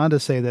Yorker goes on to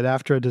say that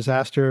after a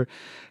disaster,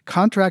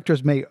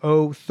 contractors may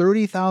owe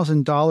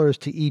 $30,000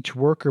 to each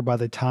worker by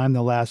the time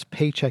the last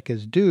paycheck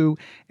is due,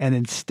 and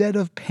instead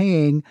of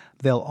paying,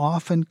 they'll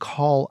often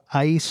call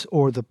ICE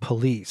or the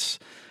police.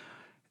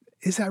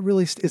 Is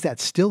that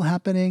still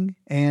happening?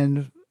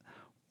 And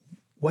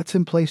what's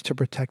in place to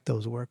protect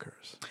those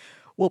workers?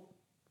 Well,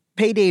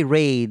 payday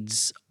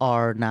raids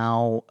are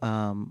now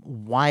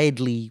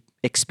widely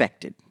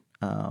expected.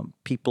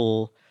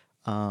 People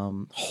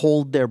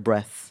hold their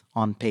breath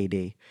on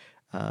payday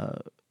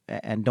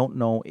and don't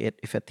know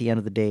if at the end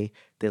of the day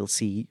they'll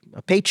see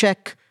a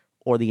paycheck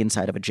or the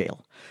inside of a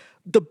jail.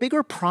 The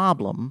bigger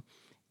problem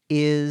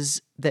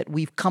is that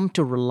we've come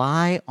to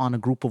rely on a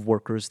group of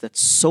workers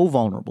that's so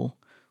vulnerable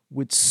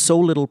with so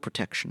little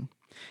protection.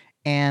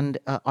 And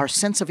our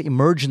sense of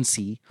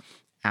emergency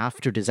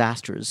after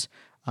disasters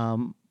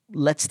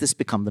lets this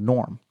become the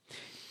norm.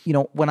 You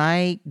know, when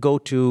I go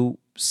to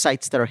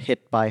sites that are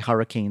hit by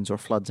hurricanes or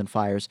floods and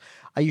fires,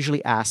 I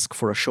usually ask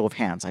for a show of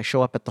hands. I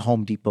show up at the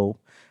Home Depot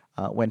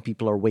when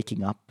people are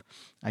waking up.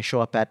 I show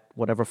up at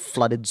whatever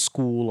flooded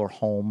school or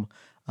home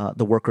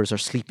the workers are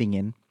sleeping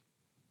in.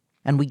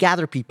 And we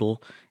gather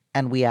people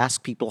and we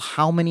ask people,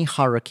 how many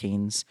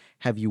hurricanes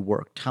have you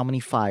worked? How many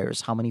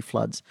fires? How many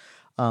floods?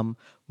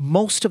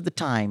 Most of the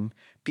time,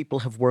 people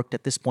have worked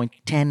at this point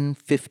 10,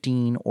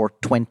 15, or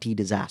 20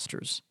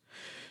 disasters.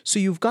 So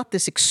you've got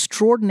this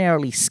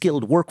extraordinarily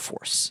skilled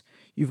workforce.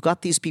 You've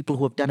got these people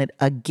who have done it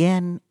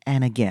again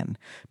and again,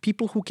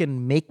 people who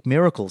can make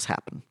miracles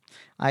happen.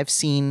 I've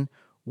seen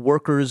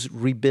workers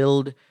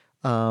rebuild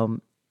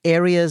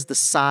areas the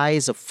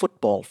size of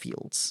football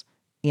fields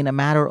in a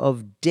matter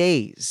of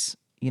days,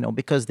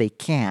 because they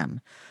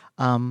can.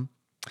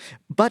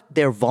 But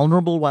they're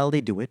vulnerable while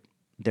they do it.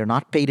 They're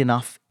not paid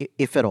enough,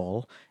 if at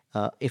all.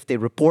 If they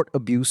report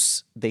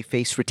abuse, they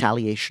face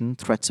retaliation,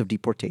 threats of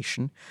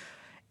deportation.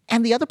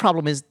 And the other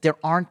problem is there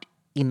aren't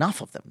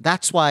enough of them.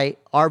 That's why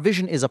our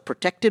vision is a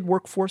protected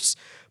workforce,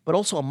 but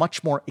also a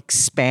much more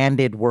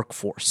expanded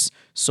workforce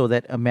so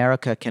that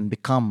America can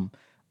become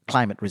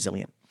climate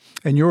resilient.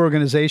 And your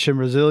organization,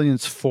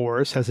 Resilience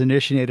Force, has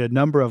initiated a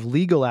number of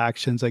legal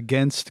actions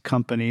against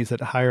companies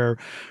that hire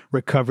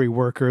recovery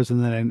workers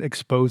and then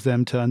expose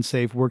them to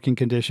unsafe working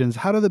conditions.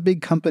 How do the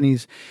big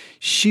companies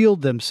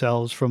shield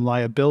themselves from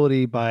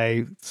liability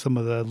by some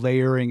of the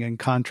layering and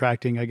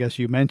contracting, I guess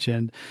you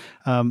mentioned?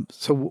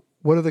 So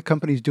what are the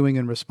companies doing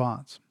in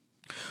response?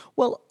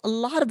 Well, a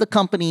lot of the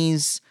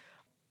companies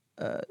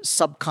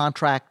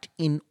subcontract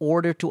in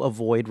order to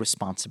avoid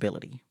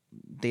responsibility.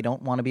 They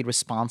don't want to be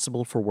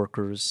responsible for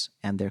workers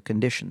and their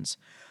conditions.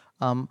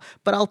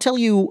 But I'll tell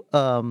you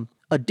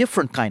a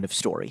different kind of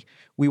story.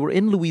 We were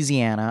in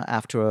Louisiana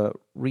after a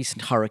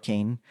recent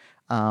hurricane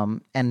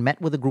and met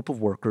with a group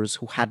of workers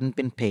who hadn't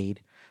been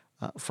paid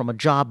from a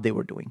job they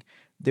were doing.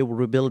 They were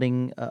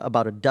rebuilding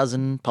about a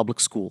dozen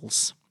public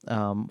schools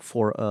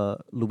for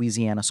a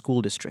Louisiana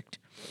school district.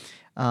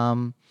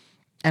 And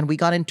we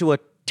got into a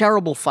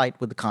terrible fight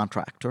with the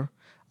contractor.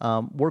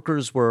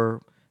 Workers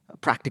were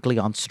practically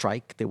on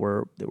strike. They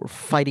were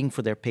fighting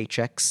for their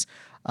paychecks.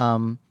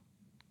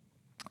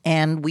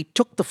 And we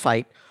took the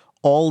fight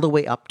all the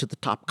way up to the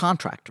top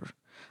contractor.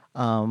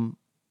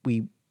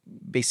 We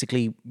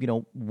basically,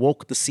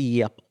 woke the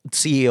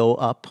CEO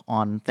up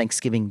on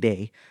Thanksgiving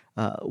Day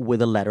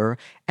with a letter.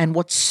 And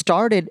what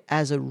started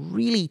as a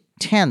really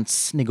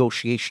tense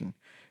negotiation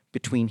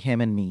between him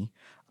and me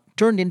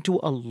turned into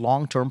a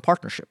long-term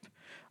partnership.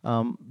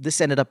 This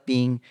ended up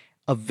being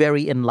a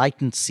very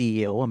enlightened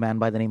CEO, a man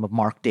by the name of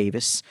Mark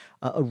Davis,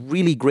 a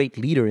really great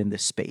leader in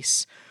this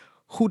space,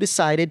 who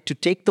decided to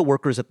take the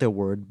workers at their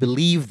word,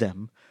 believe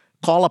them,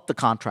 call up the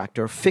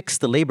contractor, fix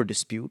the labor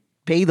dispute,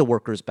 pay the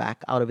workers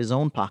back out of his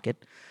own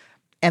pocket,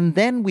 and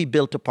then we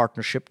built a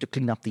partnership to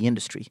clean up the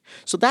industry.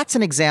 So that's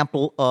an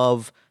example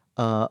of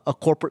a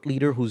corporate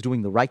leader who's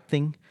doing the right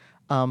thing,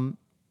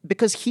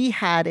 because he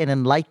had an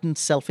enlightened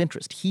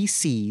self-interest. He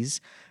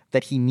sees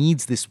that he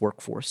needs this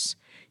workforce.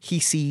 He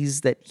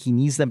sees that he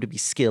needs them to be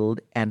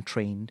skilled and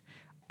trained,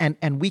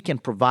 and we can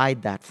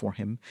provide that for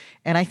him.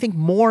 And I think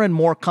more and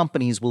more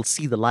companies will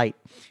see the light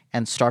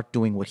and start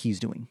doing what he's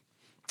doing.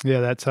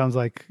 Yeah, that sounds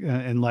like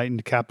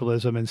enlightened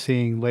capitalism and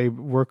seeing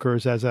labor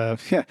workers as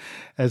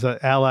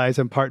allies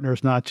and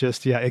partners, not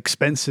just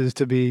expenses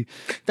to be.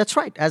 That's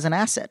right, as an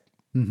asset.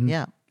 Mm-hmm.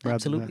 Yeah.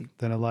 Absolutely.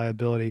 Than a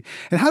liability.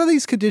 And how do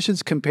these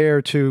conditions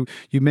compare to,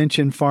 you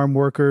mentioned farm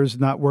workers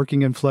not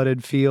working in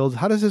flooded fields.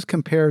 How does this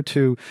compare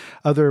to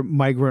other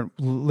migrant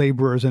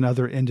laborers in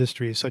other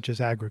industries, such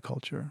as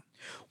agriculture?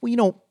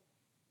 Well,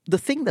 the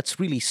thing that's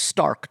really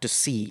stark to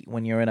see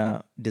when you're in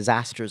a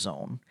disaster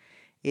zone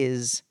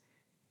is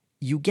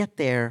you get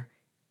there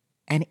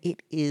and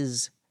it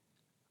is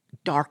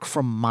dark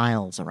for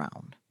miles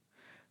around.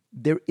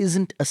 There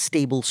isn't a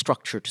stable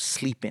structure to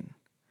sleep in.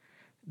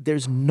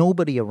 There's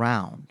nobody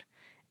around.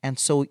 And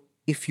so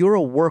if you're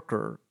a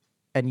worker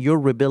and you're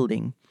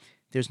rebuilding,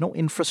 there's no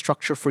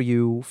infrastructure for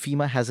you.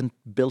 FEMA hasn't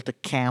built a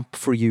camp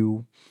for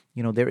you.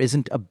 There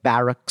isn't a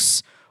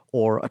barracks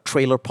or a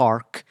trailer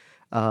park.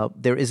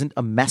 There isn't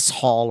a mess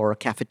hall or a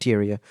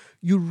cafeteria.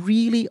 You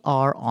really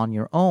are on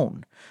your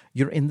own.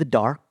 You're in the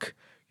dark.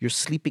 You're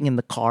sleeping in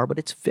the car, but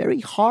it's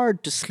very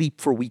hard to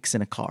sleep for weeks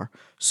in a car.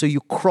 So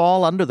you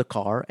crawl under the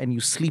car and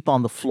you sleep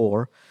on the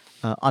floor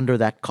under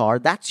that car.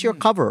 That's your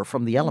cover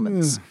from the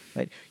elements.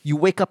 Right? You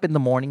wake up in the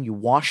morning, you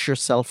wash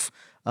yourself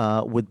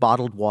with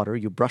bottled water,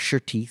 you brush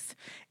your teeth,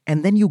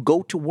 and then you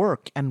go to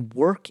work. And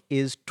work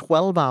is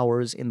 12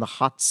 hours in the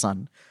hot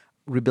sun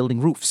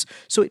rebuilding roofs.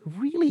 So it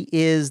really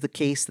is the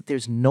case that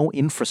there's no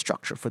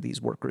infrastructure for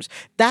these workers.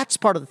 That's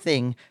part of the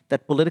thing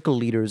that political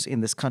leaders in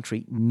this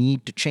country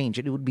need to change.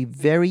 It would be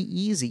very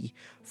easy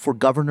for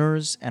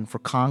governors and for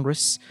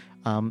Congress,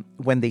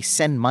 when they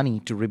send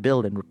money to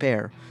rebuild and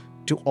repair,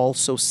 to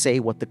also say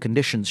what the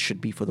conditions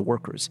should be for the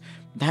workers.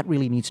 That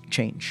really needs to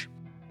change.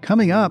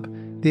 Coming up,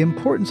 the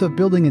importance of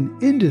building an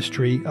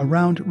industry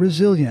around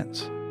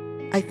resilience.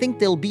 I think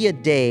there'll be a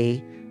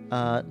day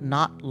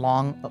not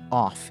long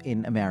off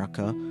in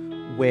America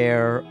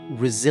where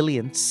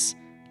resilience,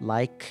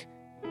 like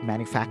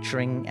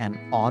manufacturing and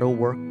auto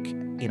work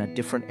in a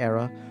different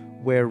era,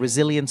 where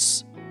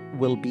resilience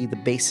will be the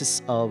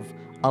basis of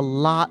a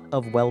lot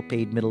of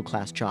well-paid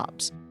middle-class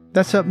jobs.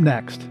 That's up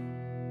next.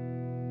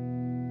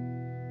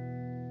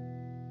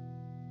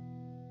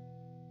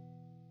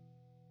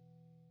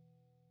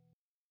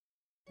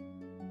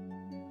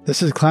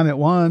 This is Climate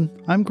One.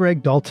 I'm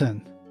Greg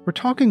Dalton. We're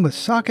talking with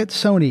Saket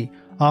Soni,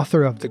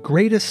 author of The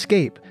Great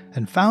Escape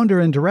and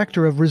founder and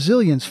director of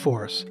Resilience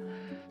Force.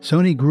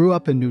 Soni grew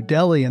up in New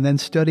Delhi and then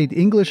studied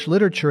English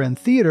literature and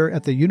theater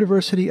at the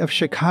University of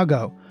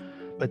Chicago.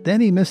 But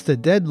then he missed the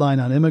deadline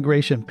on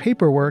immigration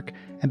paperwork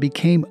and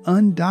became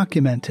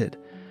undocumented.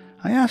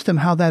 I asked him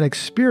how that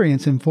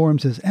experience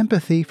informs his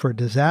empathy for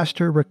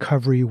disaster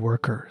recovery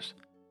workers.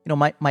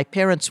 My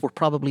parents were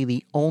probably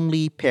the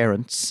only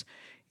parents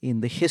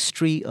in the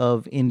history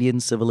of Indian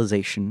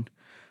civilization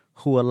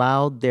who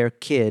allowed their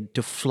kid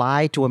to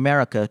fly to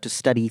America to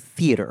study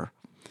theater.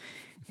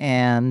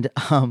 And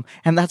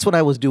that's what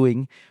I was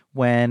doing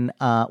when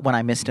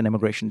I missed an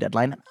immigration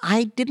deadline.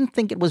 I didn't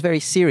think it was very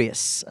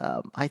serious.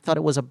 I thought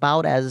it was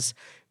about as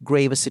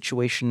grave a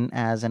situation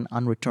as an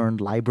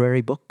unreturned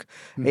library book.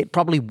 It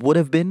probably would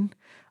have been,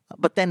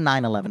 but then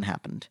 9/11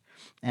 happened.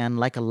 And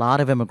like a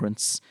lot of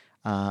immigrants,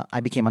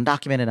 I became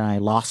undocumented and I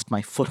lost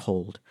my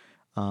foothold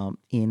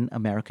in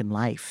American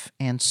life.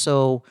 And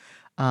so,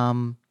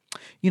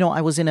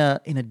 I was in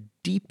a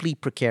deeply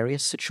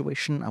precarious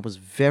situation. I was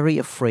very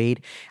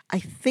afraid. I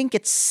think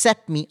it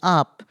set me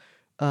up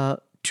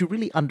to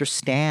really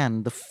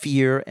understand the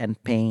fear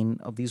and pain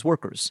of these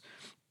workers.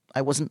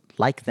 I wasn't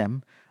like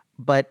them,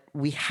 but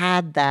we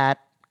had that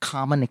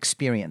common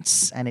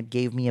experience, and it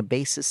gave me a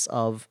basis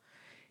of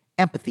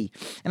empathy.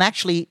 And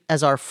actually,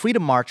 as our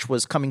Freedom March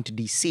was coming to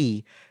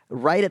D.C.,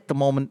 right at the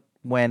moment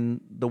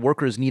when the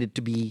workers needed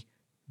to be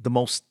the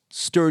most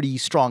sturdy,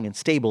 strong, and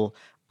stable,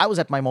 I was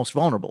at my most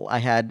vulnerable. I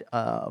had,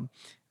 a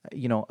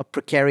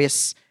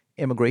precarious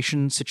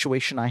immigration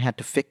situation I had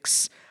to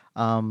fix,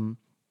 and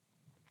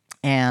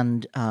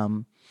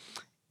I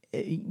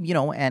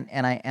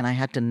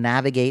had to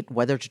navigate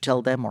whether to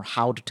tell them or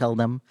how to tell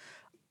them.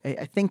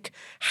 I think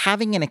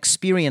having an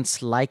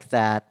experience like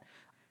that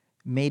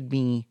made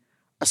me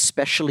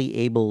especially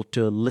able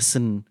to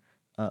listen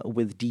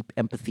with deep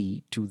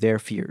empathy to their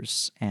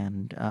fears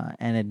and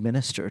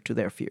administer to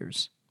their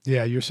fears.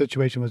 Yeah, your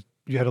situation was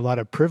you had a lot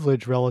of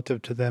privilege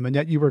relative to them, and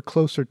yet you were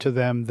closer to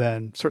them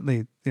than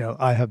certainly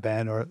I have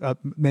been, or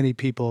many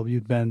people.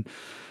 You'd been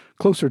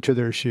closer to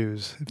their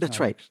shoes. That's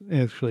right.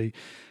 Actually,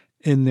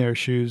 in their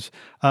shoes.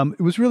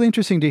 It was really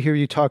interesting to hear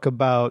you talk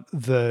about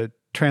the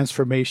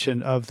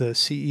transformation of the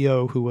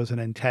CEO who was an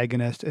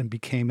antagonist and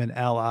became an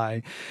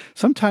ally.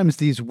 Sometimes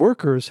these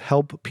workers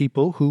help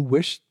people who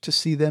wish to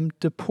see them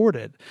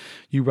deported.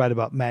 You write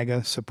about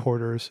MAGA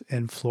supporters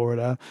in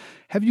Florida.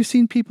 Have you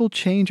seen people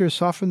change or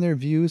soften their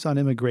views on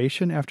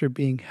immigration after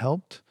being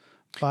helped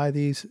by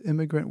these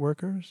immigrant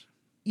workers?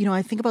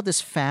 I think about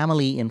this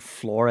family in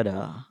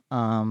Florida.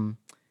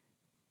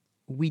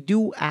 We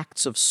do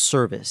acts of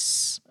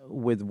service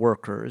with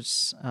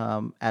workers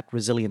at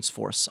Resilience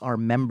Force. Our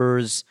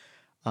members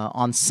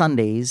on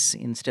Sundays,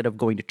 instead of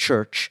going to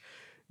church,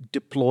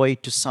 deploy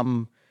to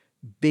some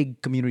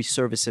big community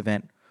service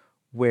event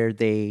where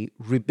they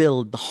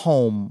rebuild the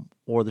home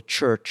or the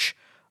church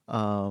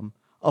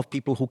of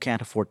people who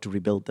can't afford to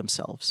rebuild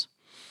themselves.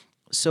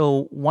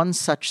 So one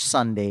such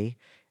Sunday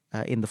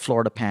in the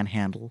Florida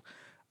Panhandle,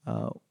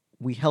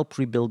 we helped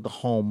rebuild the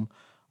home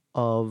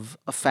of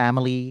a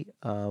family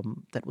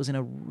that was in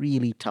a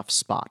really tough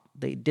spot.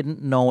 They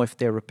didn't know if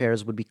their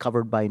repairs would be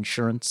covered by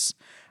insurance.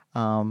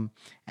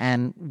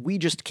 And we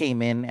just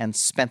came in and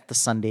spent the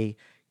Sunday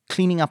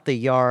cleaning up the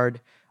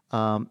yard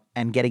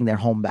and getting their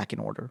home back in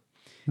order.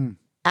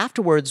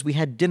 Afterwards, we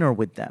had dinner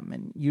with them,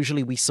 and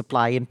usually we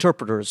supply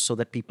interpreters so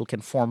that people can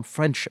form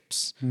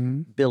friendships,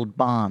 build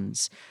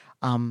bonds.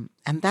 And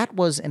that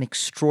was an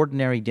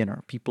extraordinary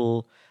dinner.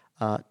 People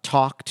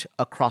talked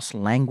across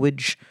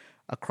language,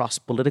 across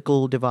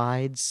political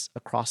divides,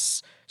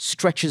 across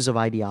stretches of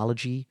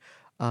ideology.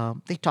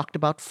 They talked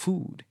about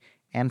food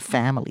and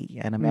family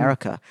and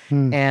America.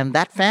 And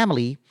that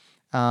family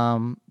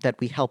that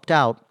we helped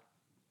out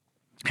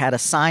had a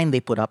sign they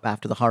put up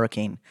after the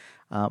hurricane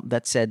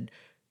that said,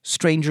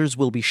 "Strangers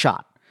will be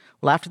shot."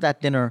 Well, after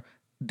that dinner,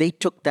 they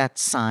took that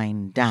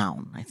sign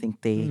down. I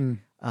think they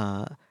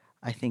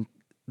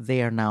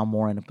are now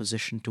more in a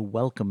position to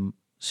welcome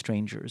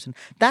strangers. And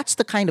that's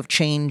the kind of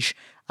change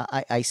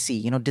I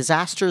see.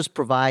 Disasters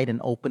provide an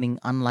opening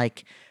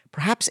unlike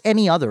perhaps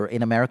any other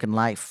in American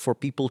life for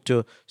people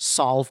to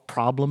solve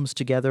problems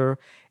together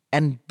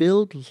and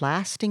build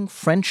lasting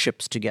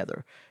friendships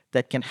together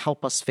that can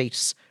help us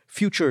face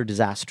future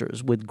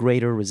disasters with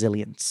greater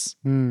resilience.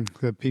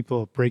 The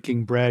people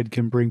breaking bread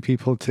can bring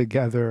people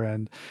together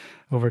and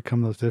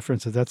overcome those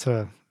differences. That's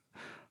a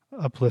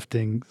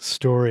uplifting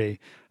story.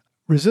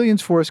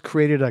 Resilience Force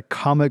created a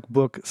comic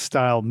book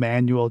style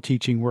manual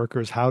teaching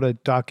workers how to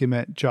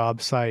document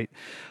job site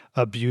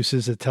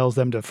abuses. It tells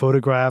them to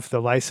photograph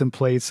the license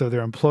plates of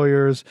their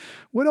employers.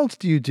 What else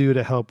do you do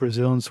to help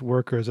resilience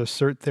workers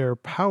assert their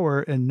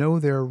power and know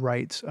their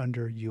rights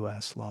under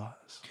U.S.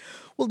 laws?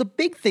 Well, the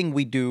big thing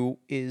we do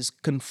is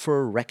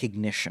confer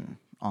recognition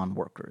on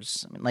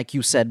workers. I mean, like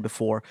you said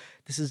before,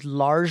 this has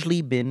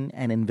largely been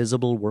an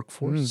invisible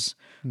workforce,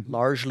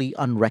 largely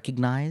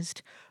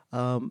unrecognized.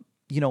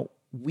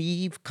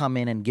 We've come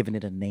in and given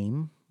it a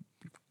name.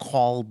 We've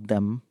called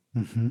them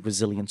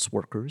resilience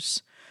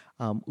workers.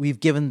 We've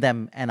given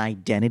them an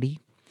identity.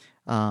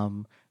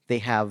 They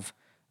have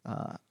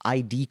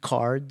ID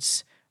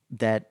cards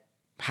that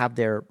have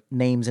their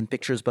names and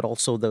pictures, but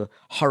also the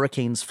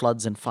hurricanes,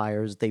 floods, and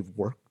fires they've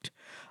worked.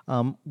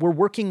 We're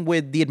working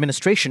with the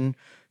administration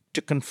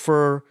to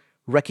confer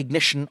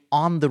recognition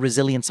on the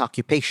resilience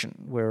occupation.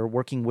 We're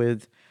working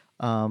with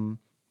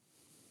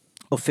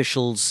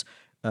officials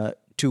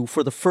to,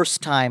 for the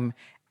first time,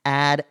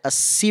 add a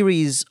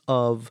series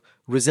of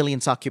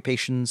resilience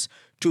occupations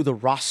to the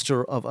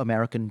roster of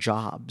American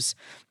jobs.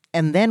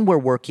 And then we're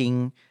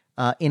working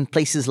in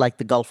places like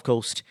the Gulf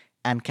Coast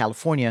and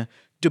California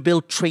to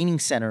build training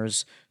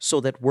centers so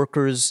that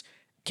workers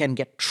can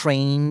get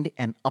trained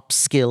and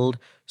upskilled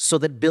so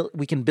that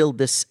we can build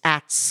this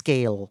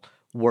at-scale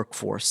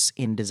workforce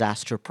in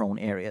disaster-prone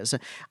areas.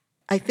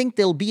 I think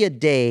there'll be a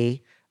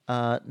day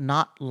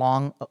not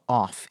long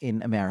off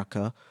in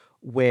America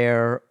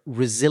where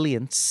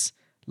resilience,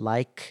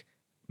 like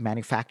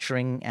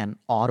manufacturing and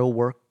auto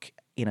work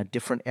in a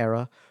different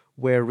era,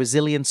 where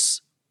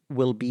resilience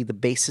will be the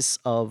basis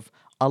of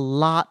a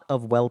lot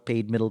of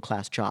well-paid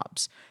middle-class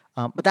jobs.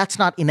 But that's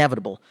not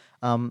inevitable.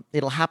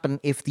 It'll happen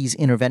if these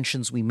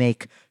interventions we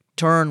make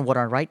turn what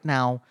are right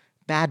now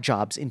bad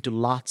jobs into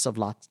lots and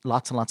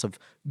lots of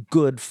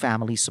good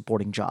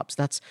family-supporting jobs.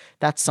 That's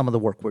some of the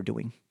work we're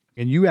doing.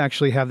 And you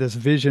actually have this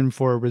vision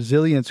for a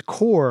resilience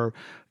core,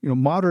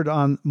 modeled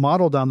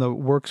on the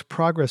Works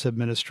Progress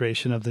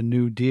Administration of the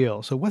New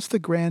Deal. So what's the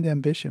grand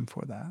ambition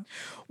for that?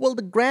 Well,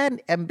 the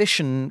grand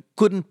ambition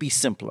couldn't be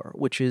simpler,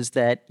 which is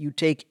that you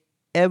take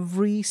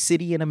every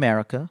city in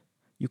America.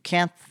 You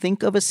can't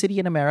think of a city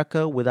in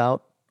America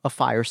without a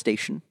fire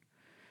station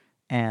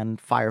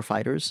and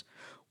firefighters.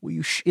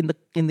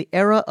 In the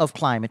era of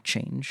climate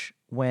change,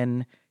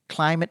 when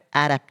climate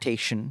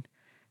adaptation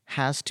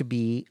has to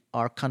be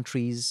our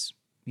country's,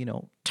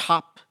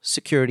 top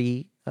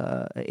security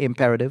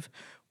imperative.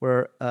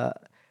 We're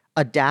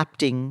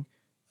adapting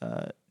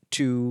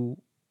to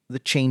the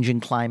changing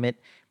climate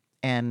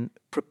and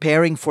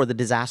preparing for the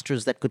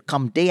disasters that could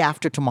come day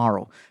after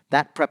tomorrow.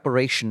 That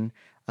preparation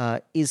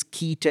is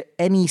key to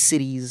any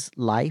city's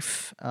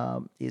life,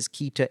 is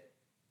key to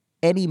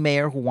any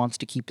mayor who wants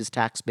to keep his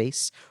tax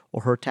base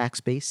or her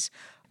tax base.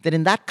 That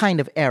in that kind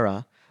of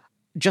era,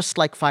 just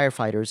like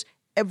firefighters,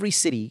 every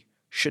city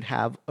should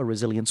have a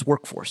resilience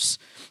workforce.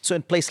 So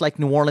in a place like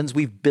New Orleans,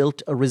 we've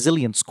built a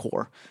resilience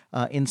corps.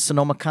 In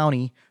Sonoma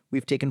County,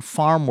 we've taken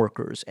farm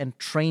workers and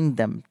trained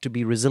them to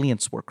be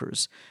resilience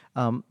workers.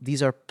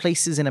 These are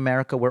places in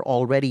America where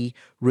already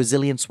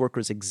resilience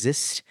workers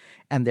exist,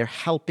 and they're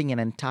helping an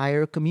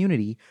entire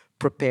community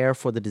prepare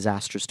for the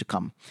disasters to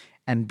come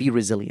and be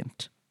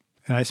resilient.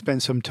 And I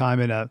spent some time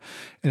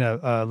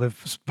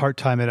live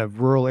part-time in a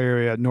rural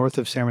area north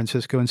of San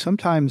Francisco. And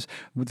sometimes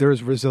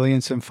there's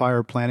resilience in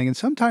fire planning. And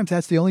sometimes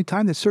that's the only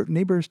time that certain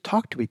neighbors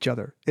talk to each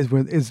other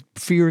is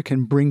fear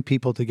can bring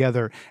people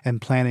together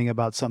and planning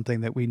about something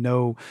that we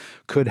know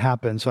could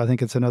happen. So I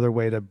think it's another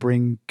way to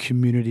bring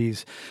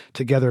communities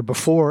together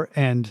before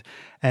and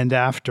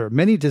after.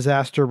 Many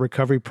disaster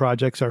recovery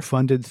projects are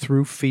funded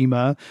through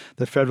FEMA,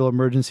 the Federal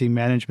Emergency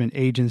Management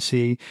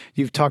Agency.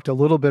 You've talked a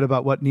little bit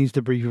about what needs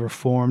to be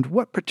reformed.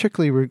 What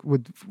particularly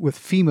with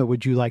FEMA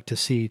would you like to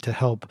see to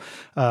help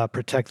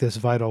protect this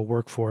vital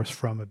workforce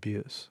from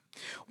abuse?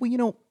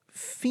 Well,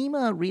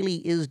 FEMA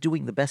really is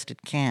doing the best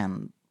it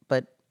can,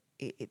 but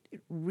it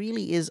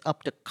really is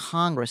up to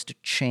Congress to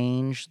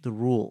change the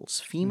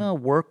rules. FEMA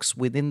works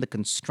within the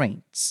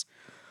constraints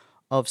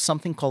of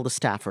something called the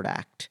Stafford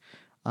Act,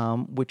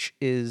 which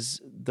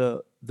is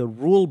the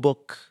rule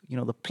book,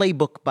 the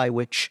playbook by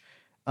which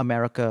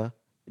America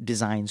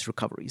designs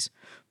recoveries.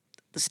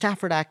 The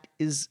Stafford Act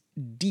is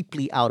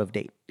deeply out of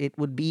date. It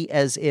would be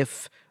as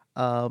if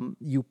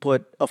you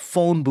put a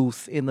phone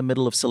booth in the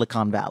middle of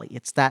Silicon Valley.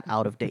 It's that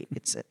out of date.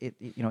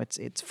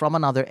 It's from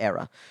another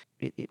era.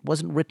 It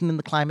wasn't written in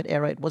the climate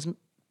era. It wasn't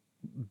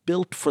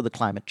built for the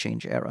climate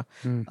change era.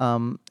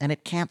 And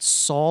it can't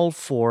solve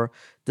for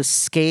the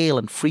scale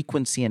and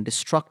frequency and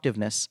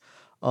destructiveness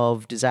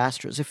of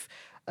disasters.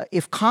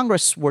 If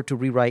Congress were to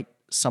rewrite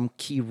some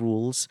key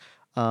rules,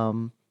 I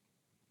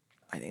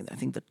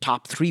think the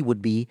top three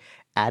would be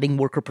adding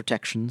worker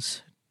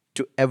protections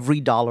to every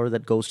dollar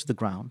that goes to the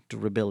ground to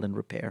rebuild and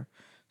repair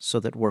so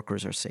that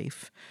workers are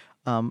safe.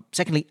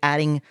 Secondly,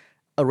 adding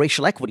a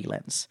racial equity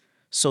lens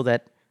so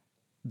that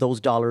those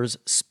dollars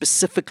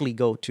specifically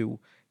go to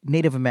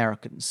Native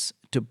Americans,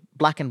 to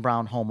Black and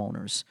brown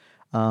homeowners,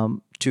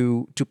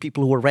 to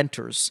people who are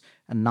renters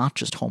and not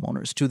just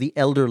homeowners, to the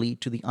elderly,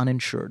 to the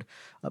uninsured.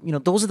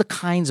 Those are the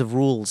kinds of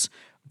rules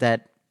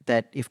that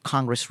if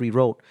Congress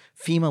rewrote,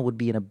 FEMA would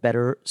be in a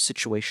better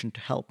situation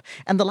to help.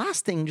 And the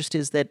last thing just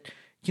is that,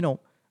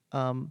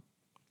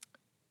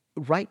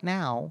 right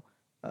now,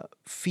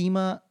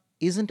 FEMA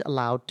isn't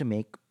allowed to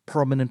make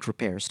permanent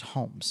repairs to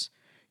homes.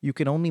 You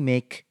can only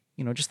make,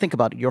 just think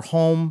about it. Your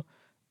home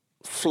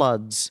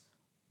floods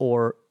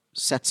or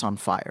sets on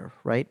fire,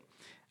 right?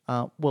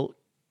 Well,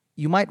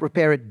 you might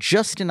repair it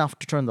just enough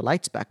to turn the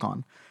lights back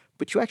on,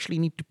 but you actually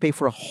need to pay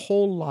for a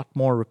whole lot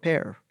more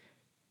repair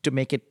to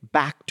make it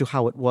back to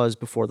how it was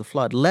before the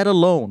flood, let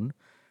alone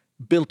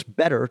built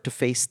better to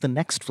face the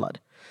next flood.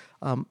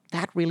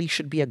 That really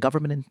should be a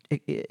government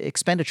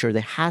expenditure.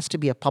 There has to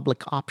be a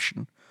public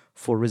option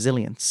for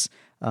resilience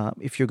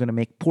if you're going to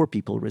make poor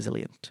people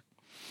resilient.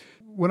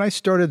 When I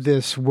started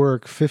this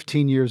work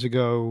 15 years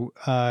ago,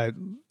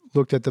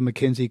 looked at the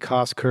McKinsey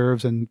cost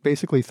curves and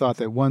basically thought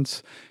that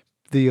once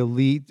the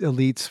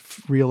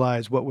elites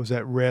realized what was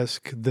at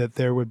risk, that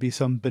there would be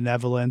some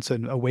benevolence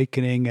and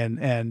awakening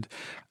and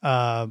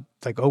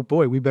like, oh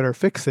boy, we better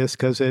fix this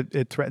because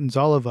it threatens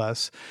all of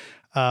us.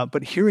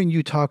 But hearing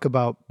you talk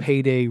about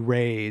payday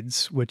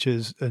raids, which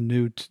is a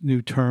new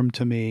term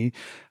to me,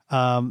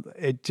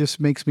 it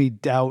just makes me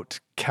doubt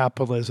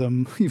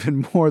capitalism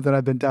even more than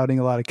I've been doubting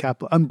a lot of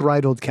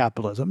unbridled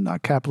capitalism,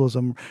 not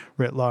capitalism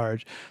writ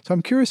large. So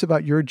I'm curious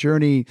about your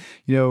journey,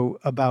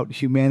 about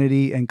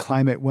humanity and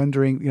climate,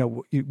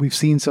 wondering, we've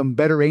seen some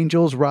better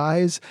angels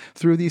rise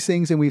through these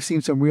things and we've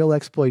seen some real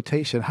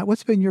exploitation.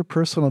 What's been your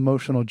personal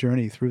emotional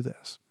journey through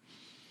this?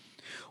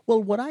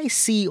 Well, what I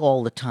see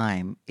all the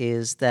time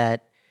is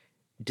that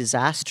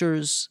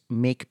disasters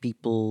make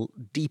people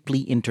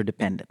deeply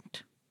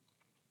interdependent.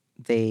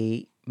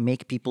 They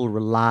make people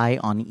rely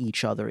on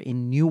each other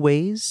in new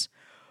ways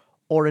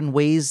or in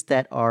ways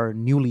that are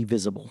newly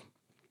visible.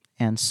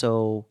 And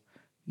so,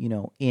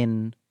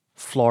 in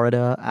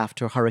Florida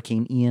after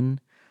Hurricane Ian,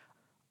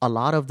 a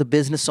lot of the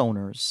business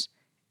owners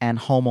and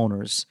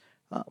homeowners,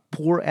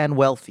 poor and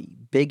wealthy,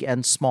 big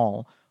and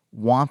small,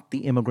 want the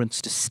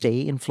immigrants to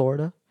stay in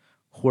Florida,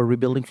 who are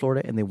rebuilding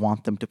Florida, and they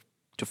want them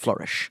to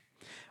flourish.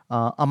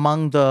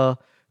 Among the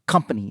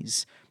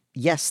companies,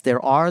 yes,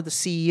 there are the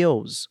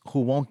CEOs who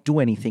won't do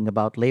anything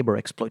about labor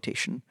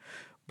exploitation,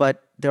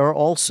 but there are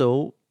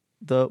also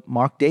the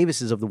Mark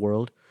Davises of the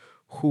world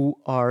who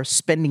are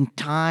spending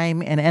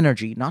time and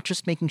energy, not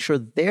just making sure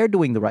they're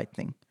doing the right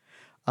thing,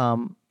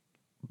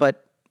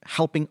 but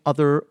helping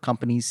other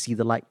companies see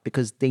the light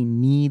because they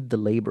need the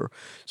labor.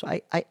 So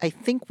I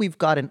think we've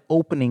got an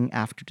opening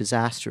after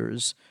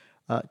disasters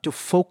to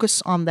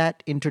focus on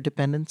that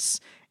interdependence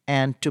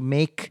and to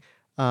make,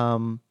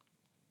 to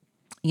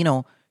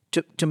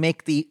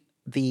make to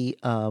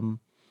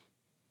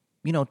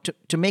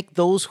make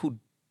those who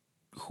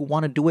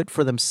want to do it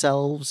for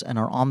themselves and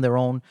are on their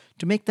own,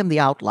 to make them the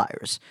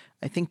outliers.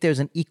 I think there's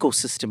an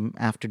ecosystem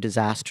after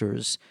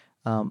disasters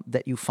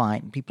that you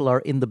find. People are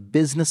in the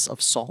business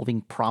of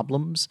solving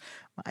problems.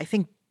 I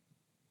think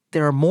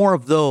there are more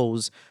of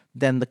those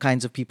than the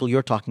kinds of people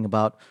you're talking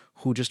about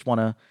who just want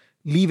to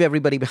leave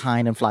everybody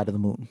behind and fly to the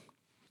moon.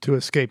 To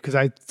escape, because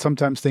I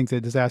sometimes think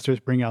that disasters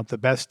bring out the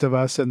best of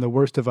us and the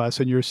worst of us.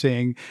 And you're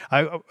saying,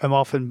 I'm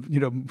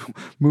often,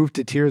 moved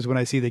to tears when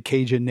I see the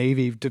Cajun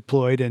Navy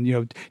deployed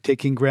and,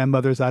 taking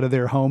grandmothers out of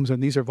their homes.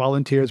 And these are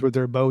volunteers with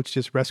their boats,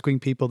 just rescuing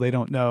people they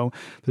don't know.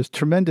 There's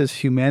tremendous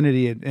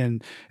humanity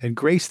and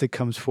grace that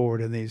comes forward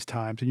in these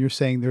times. And you're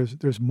saying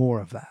there's more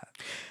of that.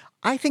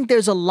 I think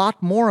there's a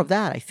lot more of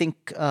that. I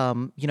think,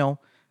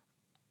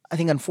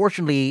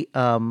 unfortunately,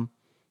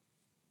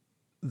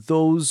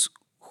 those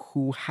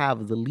who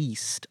have the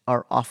least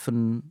are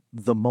often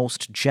the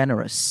most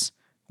generous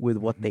with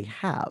what they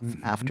have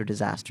after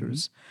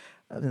disasters.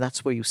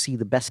 That's where you see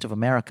the best of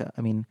America.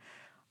 I mean,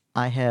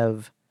 I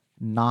have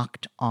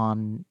knocked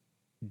on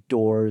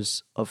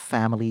doors of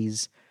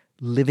families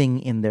living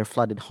in their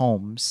flooded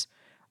homes,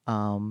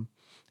 and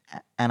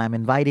I'm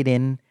invited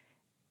in,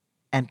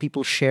 and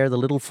people share the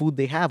little food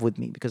they have with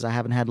me because I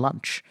haven't had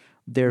lunch.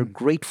 They're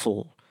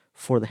grateful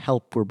for the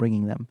help we're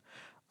bringing them.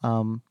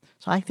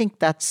 So I think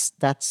that's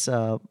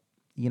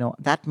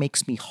that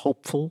makes me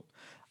hopeful.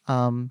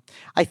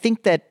 I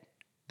think that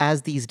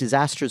as these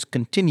disasters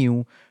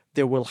continue,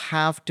 there will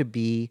have to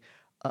be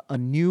a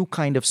new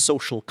kind of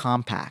social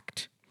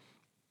compact,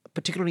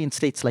 particularly in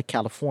states like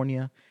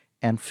California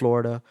and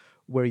Florida,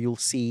 where you'll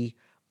see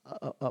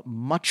a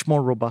much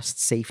more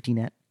robust safety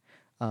net,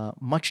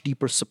 much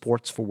deeper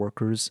supports for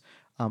workers.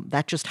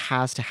 That just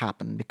has to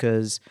happen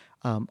because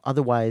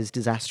otherwise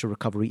disaster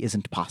recovery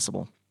isn't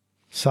possible.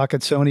 Saket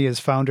Soni is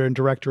founder and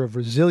director of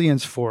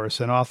Resilience Force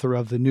and author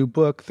of the new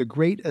book, The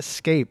Great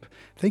Escape.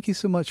 Thank you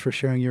so much for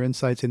sharing your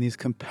insights in these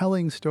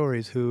compelling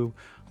stories who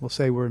will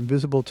say were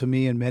invisible to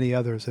me and many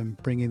others and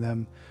bringing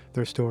them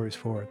their stories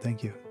forward.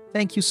 Thank you.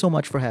 Thank you so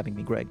much for having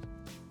me, Greg.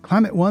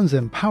 Climate One's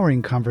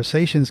empowering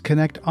conversations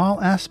connect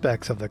all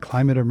aspects of the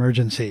climate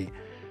emergency.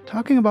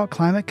 Talking about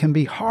climate can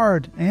be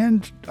hard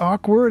and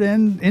awkward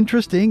and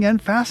interesting and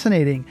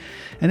fascinating,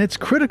 and it's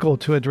critical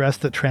to address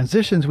the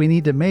transitions we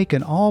need to make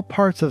in all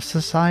parts of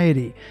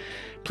society.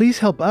 Please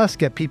help us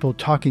get people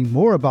talking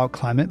more about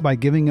climate by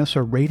giving us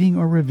a rating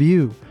or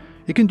review.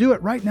 You can do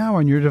it right now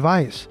on your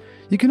device.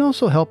 You can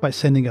also help by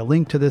sending a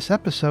link to this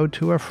episode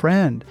to a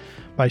friend.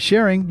 By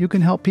sharing, you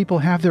can help people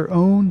have their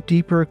own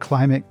deeper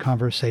climate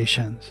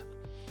conversations.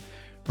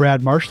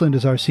 Brad Marshland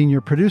is our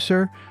senior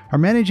producer. Our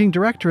managing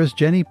director is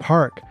Jenny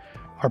Park.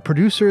 Our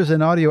producers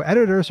and audio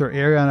editors are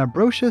Ariana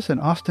Brocious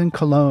and Austin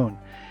Colon.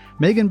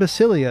 Megan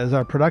Basilia is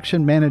our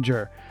production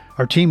manager.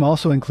 Our team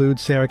also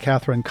includes Sarah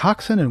Catherine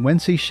Coxon and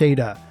Wency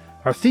Shada.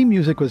 Our theme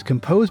music was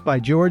composed by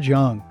George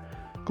Young.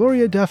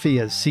 Gloria Duffy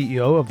is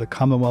CEO of the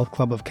Commonwealth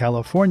Club of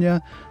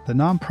California, the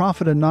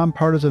nonprofit and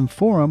nonpartisan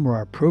forum where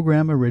our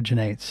program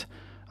originates.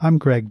 I'm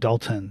Greg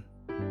Dalton.